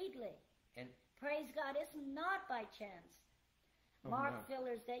 Amen. Completely. And praise God, it's not by chance. Mark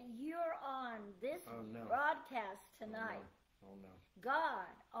Fillers, that you're on this broadcast tonight. Oh no. God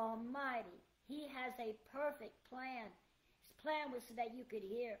Almighty, he has a perfect plan. His plan was so that you could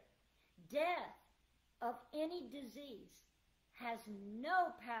hear. Death of any disease has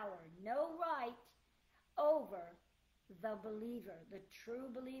no power, no right over the believer, the true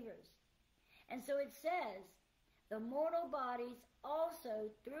believers. And so it says, the mortal bodies also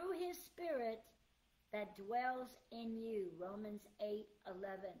through his Spirit that dwells in you, Romans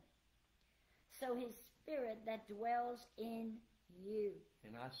 8:11. So his Spirit that dwells in you.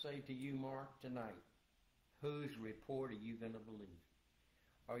 And I say to you, Mark, tonight, whose report are you going to believe?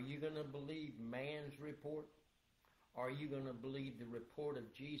 Are you going to believe man's report? Are you going to believe the report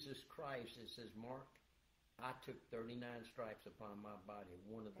of Jesus Christ that says, Mark, I took 39 stripes upon my body.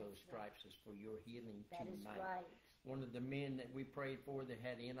 One of those stripes is for your healing That tonight. is right. One of the men that we prayed for that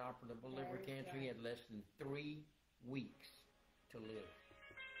had inoperable liver cancer, he had less than 3 weeks to live.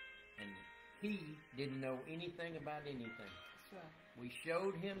 And he didn't know anything about anything. That's right. We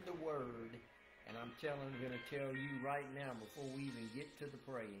showed him the Word, and I'm going to tell you right now before we even get to the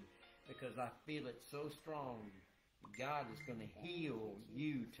praying, because I feel it so strong, God is going to heal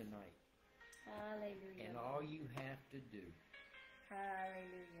you tonight. Hallelujah. And all you have to do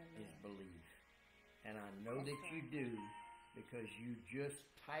is believe. And I know that you do because you just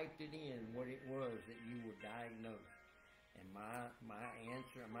typed it in what it was that you were diagnosed. And my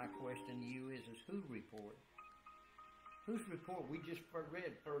answer, my question to you is whose report? Whose report? We just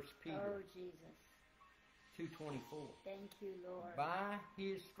read 1 Peter. Oh, Jesus. 2:24. Thank you, Lord. By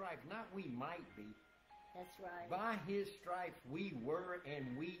his stripes, not we might be. That's right. By his stripes we were and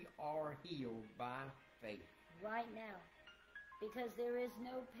we are healed by faith. Right now. Because there is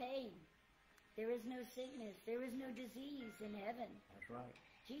no pain. There is no sickness. There is no disease in heaven. That's right.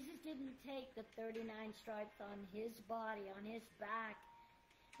 Jesus didn't take the 39 stripes on his body, on his back.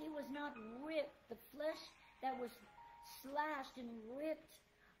 He was not ripped. The flesh that was slashed and ripped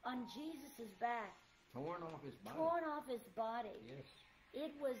on Jesus' back. Torn off his body. Torn off his body. Yes.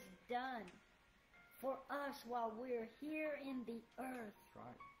 It was done for us while we're here in the earth. That's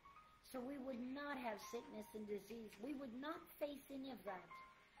right. So we would not have sickness and disease. We would not face any of that.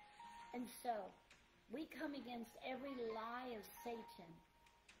 And so, we come against every lie of Satan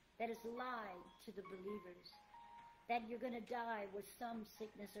that has lied to the believers, that you're going to die with some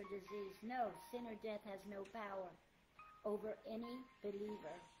sickness or disease. No, sin or death has no power over any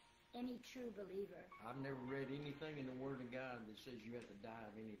believer, any true believer. I've never read anything in the Word of God that says you have to die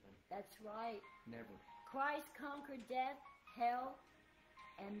of anything. That's right. Never. Christ conquered death, hell,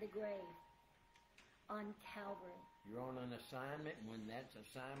 and the grave on Calvary. You're on an assignment. When that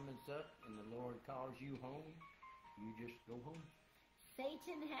assignment's up and the Lord calls you home, you just go home.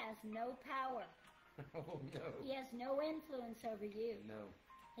 Satan has no power. Oh, no. He has no influence over you. No.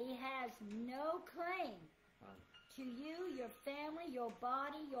 He has no claim to you, your family, your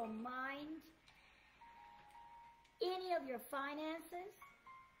body, your mind, any of your finances.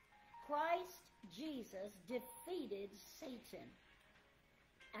 Christ Jesus defeated Satan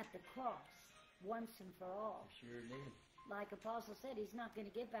at the cross. once and for all. Sure did. Like Apostle said, he's not going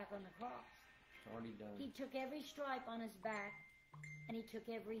to get back on the cross. It's already done. He took every stripe on his back, and he took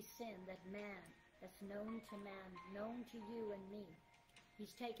every sin that's known to man, known to you and me.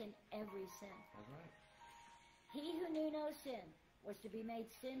 He's taken every sin. That's right. He who knew no sin was to be made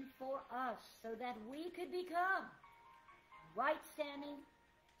sin for us, so that we could become right standing,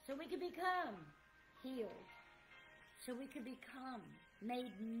 so we could become healed, so we could become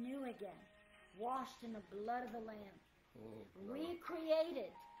made new again, washed in the blood of the Lamb, recreated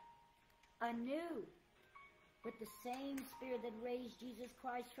anew with the same Spirit that raised Jesus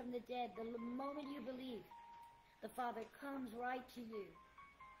Christ from the dead. The moment you believe, the Father comes right to you.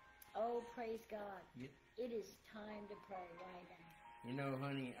 Oh, praise God. Yep. It is time to pray right now. You know,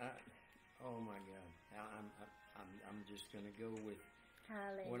 honey, oh my God, I'm just going to go with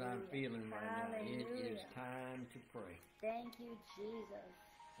Hallelujah. what I'm feeling right Hallelujah. now. It is time to pray. Thank you, Jesus.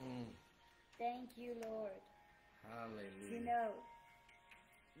 Thank you, Lord. Hallelujah. You know,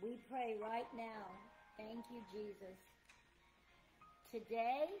 we pray right now. Thank you, Jesus.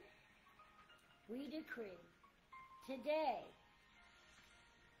 Today, we decree. Today,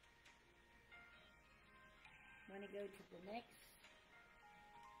 I'm going to go to the next.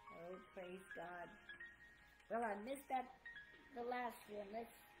 Oh, praise God. Well, I missed the last one. Let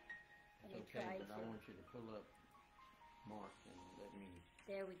me Okay, try but to. I want you to pull up Mark and let me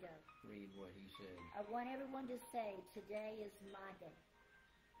There we go. read what he said. I want everyone to say, today is my day.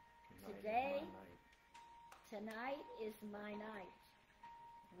 Tonight is Today- my night. Tonight is my night.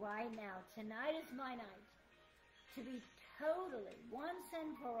 Right now. Tonight is my night. To be totally, once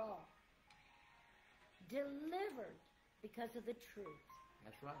and for all, delivered because of the truth.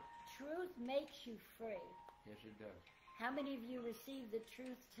 That's right. Truth makes you free. Yes, it does. How many of you receive the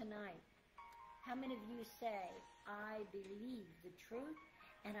truth tonight? How many of you say, I believe the truth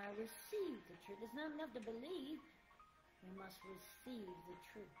and I receive the truth? It's not enough to believe. We must receive the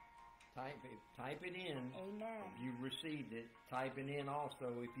truth. Type it in. Amen. If you received it, type it in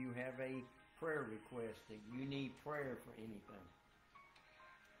also if you have a prayer request that you need prayer for anything.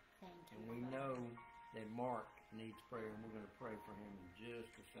 Thank you. And we know that Mark needs prayer, and we're going to pray for him in just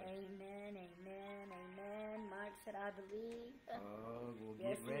a second. Amen, amen, amen. Mark said, I believe. Oh, well,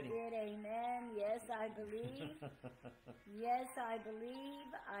 Yes, get ready. he did. Amen. Yes, I believe. Yes, I believe.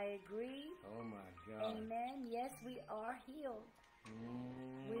 I agree. Oh, my God. Amen. Yes, we are healed.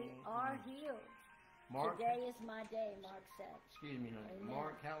 Mm-hmm. We are healed. Mark, Today is my day, Mark said. excuse me, honey. Amen.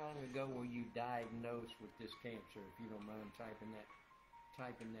 Mark, how long ago were you diagnosed with this cancer, if you don't mind typing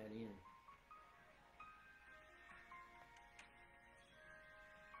that in?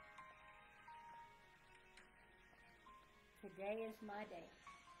 Today is my day.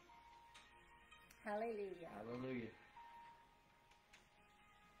 Hallelujah. Hallelujah.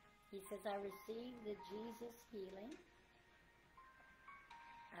 He says, I receive the Jesus healing.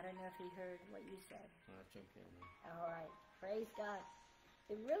 I don't know if he heard what you said. That's okay, man. All right. Praise God.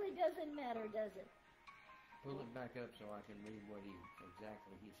 It really doesn't matter, does it? Pull it back up so I can read what he said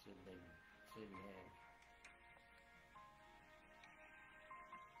he had.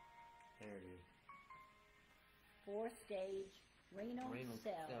 There it is. 4th stage renal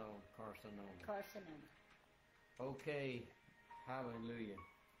cell carcinoma. carcinoma. Okay. Hallelujah.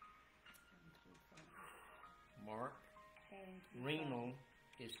 Thank you, Father. Mark, Thank you, renal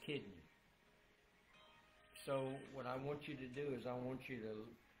is kidney. So what I want you to do is I want you to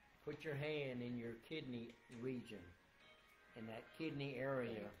put your hand in your kidney region, in that kidney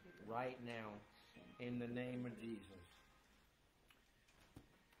area right now, in the name of Jesus.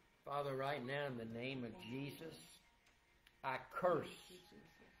 Father, right now in the name of Jesus, I curse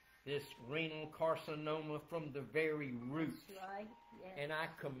this renal carcinoma from the very root. That's right. Yes. And I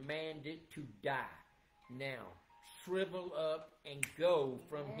command it to die now. Shrivel up and go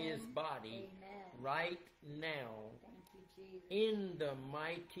from his body Amen. right now Thank you, Jesus. in the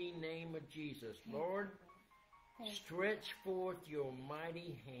mighty name of Jesus. Lord, Thank you. stretch forth your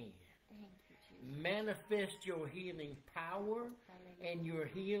mighty hand. Thank you, Jesus. Manifest your healing power Hallelujah. and your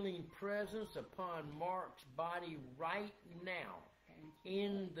healing presence upon Mark's body right now. Thank you.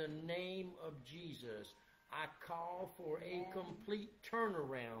 In the name of Jesus, I call for a Amen. complete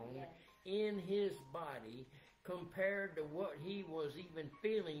turnaround Yes. in his body compared to what he was even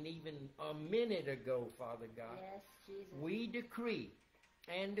feeling even a minute ago, Father God. Yes, Jesus. We decree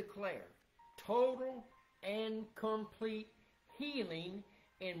and declare total and complete healing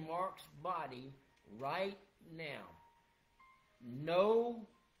in Mark's body right now. No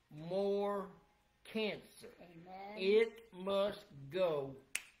more cancer. Amen. It must go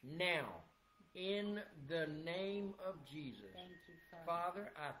now. in the name of Jesus. Thank you, Father.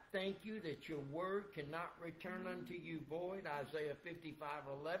 Father, I thank you that your word cannot return unto you void. Isaiah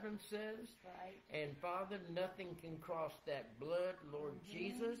 55:11 says. Right. And Father, nothing can cross that blood, Lord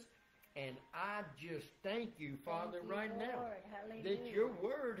Jesus. And I just thank you, Father, Thank you, right Lord. now Hallelujah. that your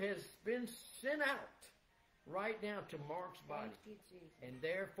word has been sent out right now to Mark's body. Thank you, Jesus. And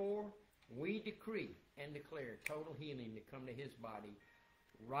therefore, we decree and declare total healing to come to his body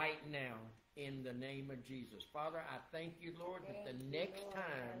right now in the name of Jesus. Father, I thank you, Lord, that the next Lord.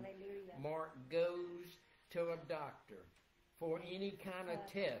 time Hallelujah. Mark goes to a doctor for any kind of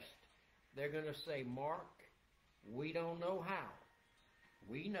test, they're going to say, Mark, we don't know how.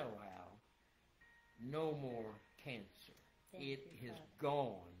 We know how. No more cancer. It has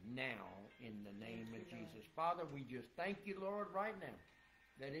gone now in the name of Jesus. Father, we just thank you, Lord, right now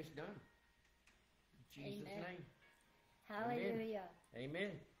that it's done. In Jesus' name. Hallelujah.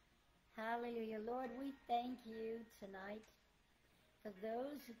 Amen. Hallelujah. Lord, we thank you tonight for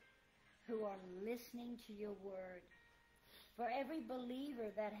those who are listening to your word, for every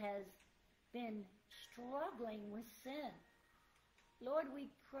believer that has been struggling with sin. Lord, we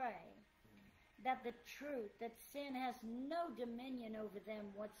pray that the truth, that sin has no dominion over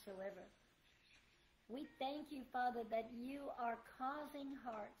them whatsoever. We thank you, Father, that you are causing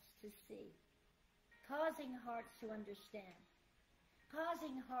hearts to see, causing hearts to understand,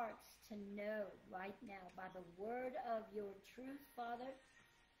 causing hearts to know right now by the word of your truth, Father,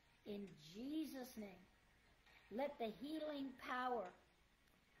 in Jesus' name. Let the healing power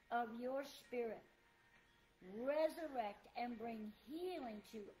of your Spirit resurrect and bring healing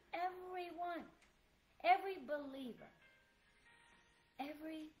to everyone, every believer,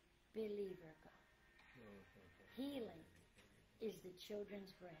 God. Healing is the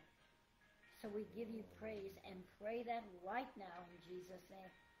children's bread. So we give you praise and pray that right now in Jesus'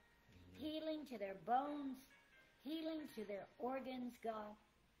 name. Healing to their bones, healing to their organs, God,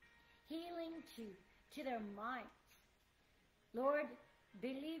 healing to their minds. Lord,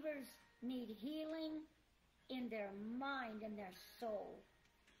 believers need healing in their mind and their soul.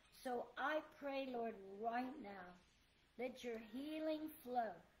 So I pray, Lord, right now, let your healing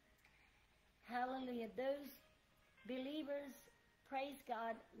flow. Hallelujah. Those believers, praise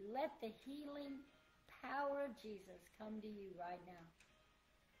God, let the healing power of Jesus come to you right now.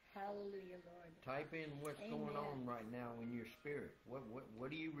 Hallelujah, Lord. Type in what's going on right now in your spirit.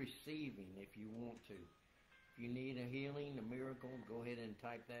 What are you receiving if you want to? If you need a healing, a miracle, go ahead and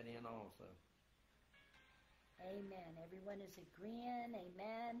type that in also. Amen. Everyone is agreeing.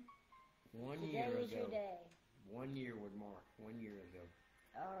 Amen. Today is your day. 1 year with Mark. 1 year ago.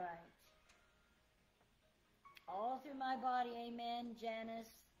 All right. All through my body. Amen.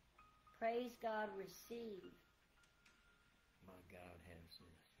 Janice. Praise God. Receive. My God has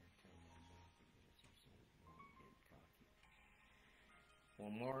this.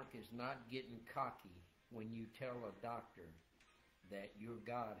 Well, Mark is not getting cocky when you tell a doctor that your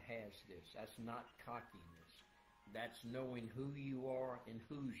God has this. That's not cockiness. That's knowing who you are and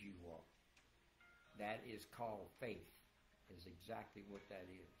whose you are. That is called faith, is exactly what that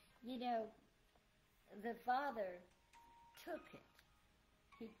is. You know, the Father took it.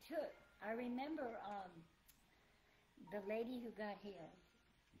 He took, I remember the lady who got healed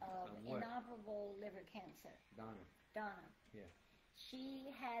of inoperable liver cancer. Donna. Yeah. She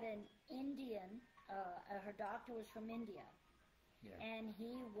had an Indian, her doctor was from India. Yeah. And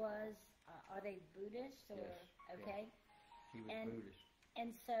he was, are they Buddhist or, yes. okay? Yeah. He was Buddhist. And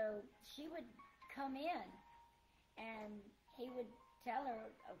so she would come in and he would tell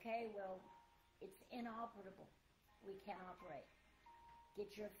her, okay, well, it's inoperable. We can't operate.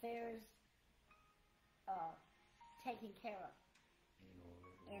 Get your affairs taken care of.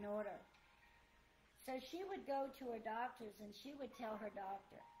 In order. So she would go to her doctors and she would tell her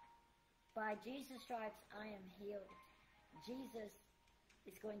doctor, by Jesus' stripes I am healed. Jesus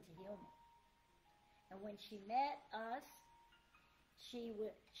is going to heal me. And when she met us, she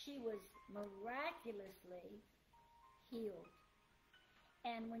was miraculously healed.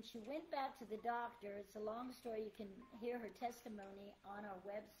 And when she went back to the doctor, it's a long story, you can hear her testimony on our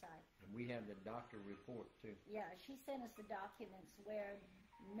website. And we have the doctor report too. Yeah, she sent us the documents where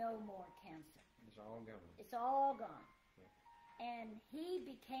no more cancer. It's all gone. It's all gone. Yeah. And he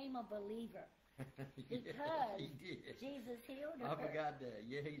became a believer. Because he did. Jesus healed her. I forgot that.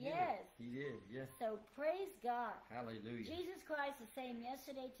 Yeah, he did. Yes. He did, yeah. So praise God. Hallelujah. Jesus Christ is the same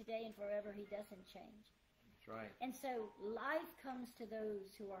yesterday, today, and forever. He doesn't change. That's right. And so life comes to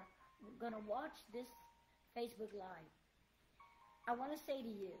those who are going to watch this Facebook Live. I want to say to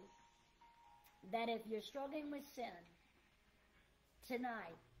you that if you're struggling with sin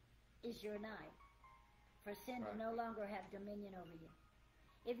tonight, is your night for sin Right. to no longer have dominion over you.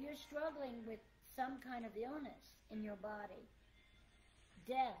 If you're struggling with some kind of illness in your body,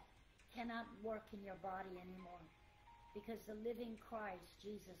 death cannot work in your body anymore because the living Christ,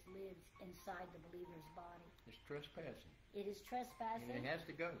 Jesus, lives inside the believer's body. It's trespassing. It is trespassing. And it has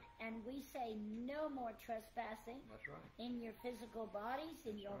to go. And we say no more trespassing That's right. in your physical bodies,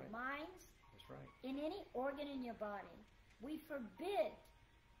 in That's your right. minds, That's right. in any organ in your body. We forbid,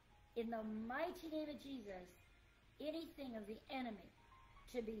 in the mighty name of Jesus, anything of the enemy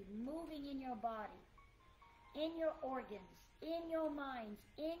to be moving in your body, in your organs, in your minds,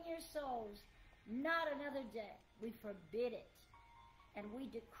 in your souls, not another day. We forbid it. And we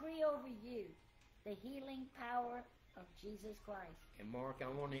decree over you the healing power of Jesus Christ. And Mark, I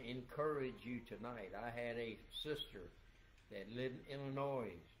want to encourage you tonight. I had a sister that lived in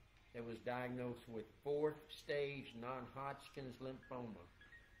Illinois that was diagnosed with 4th stage non-Hodgkin's lymphoma.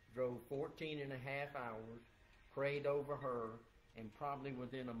 Drove 14 and a half hours, prayed over her, and probably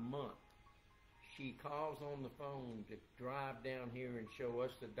within a month, she calls on the phone to drive down here and show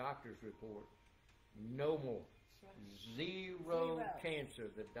us the doctor's report. No more. Zero cancer.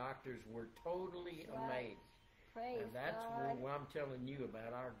 The doctors were totally amazed. Praise And that's God. what I'm telling you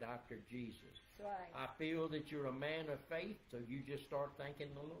about our Dr. Jesus. That's right. I feel that you're a man of faith, so you just start thanking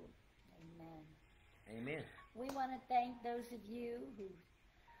the Lord. Amen. Amen. We want to thank those of you who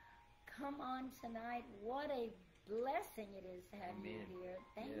come on tonight. What a blessing it is to have Amen. you here.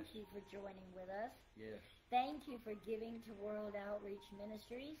 Thank Yes. you for joining with us. Yes. Thank you for giving to World Outreach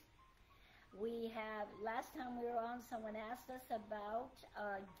Ministries. Last time we were on, someone asked us about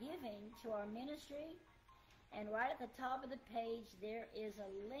giving to our ministry. And right at the top of the page, there is a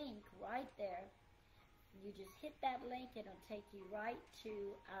link right there. You just hit that link, and it'll take you right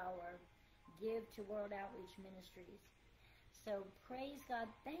to our Give to World Outreach Ministries. So praise God.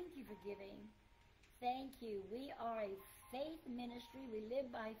 Thank you for giving. Thank you. We are a faith ministry. We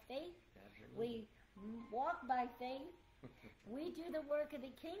live by faith. Absolutely. We walk by faith. We do the work of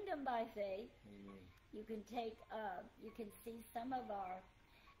the kingdom by faith. Amen. You can see some of our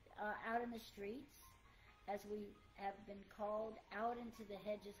out in the streets, as we have been called out into the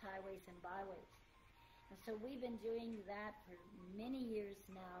hedges, highways, and byways. And so we've been doing that for many years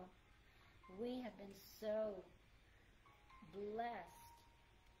now. We have been so blessed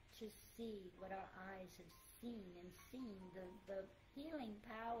to see what our eyes have seen, and seen the healing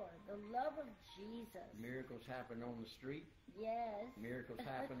power, the love of Jesus. Miracles happen on the street. Yes. Miracles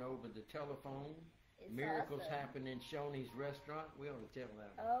happen over the telephone. It's Miracles awesome. happen in Shoney's restaurant. We ought to tell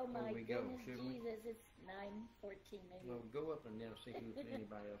that. Oh my we go, goodness, shouldn't we? Jesus! It's 9:14 maybe. Well, go up and down, see if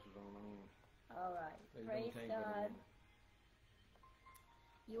anybody else is on. All right. They don't Praise take but a God. minute.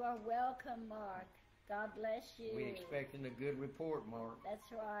 You are welcome, Mark. God bless you. We expecting a good report, Mark.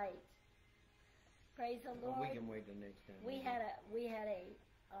 That's right. Praise the Well, Lord. we can wait the next time. We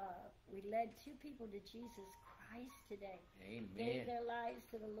led 2 people to Jesus Christ today. Gave Amen. their lives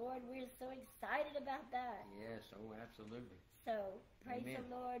to the Lord. We're so excited about that. Yes, oh, absolutely. So, praise Amen. the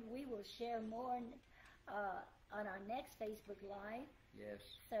Lord. We will share more on our next Facebook Live. Yes.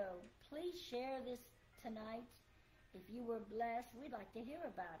 So, please share this tonight. If you were blessed, we'd like to hear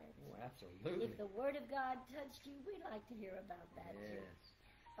about it. Oh, absolutely. If the Word of God touched you, we'd like to hear about that too. Yes.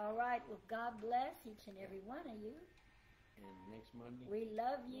 All right. Well, God bless each and every one of you. And next Monday? We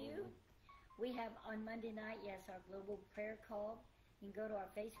love you. We have on Monday night, yes, our global prayer call. You can go to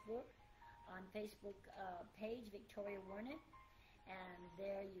our Facebook page, Victoria Werneth, and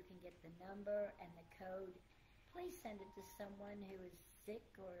there you can get the number and the code. Please send it to someone who is sick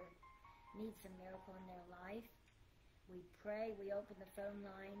or needs a miracle in their life. We pray. We open the phone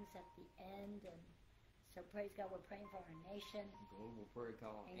lines at the end, and so praise God. We're praying for our nation. Global prayer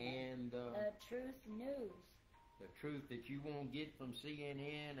call. Amen. And The truth news. the truth that you won't get from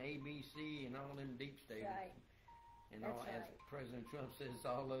CNN, ABC, and all them deep That's staters. right. And That's all, as right. President Trump says,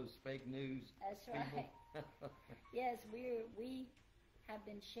 all those fake news That's people. right. Yes, we have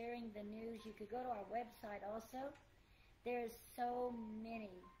been sharing the news. You could go to our website also. There's so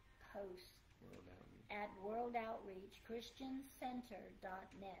many posts World Outreach. at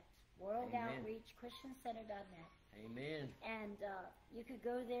worldoutreachchristiancenter.net. Amen. Worldoutreachchristiancenter.net. Amen. And you could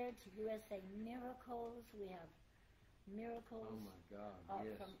go there to USA Miracles. We have miracles Oh my God,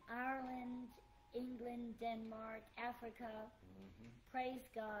 yes. from Ireland, England, Denmark, Africa. Mhm. Praise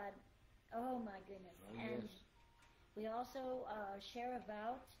God. Oh my goodness. Oh, And yes. we also share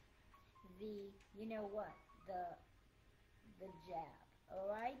about the, you know what, the jab. All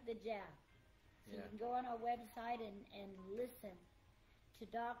right, the jab. So you Yeah. can go on our website and listen to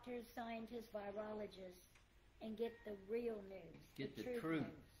doctors, scientists, virologists, and get the real news. Get the truth truth.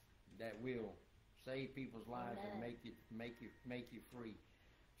 news. that will save people's lives and make you free.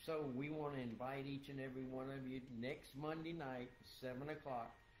 So we want to invite each and every one of you next Monday night, 7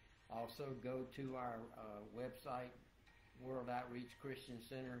 o'clock. Also go to our website,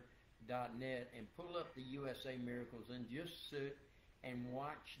 worldoutreachchristiancenter.net, and pull up the USA Miracles and just sit and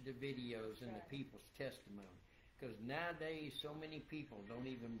watch the videos and the people's testimony. Because nowadays, so many people don't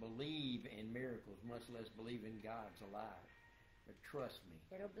even believe in miracles, much less believe in God's alive. But trust me.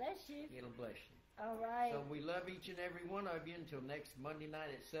 It'll bless you. It'll bless you. All right. So we love each and every one of you until next Monday night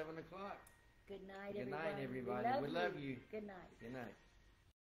at 7 o'clock. Good night, Good everybody. night, everybody. We love you. Good night. Good night.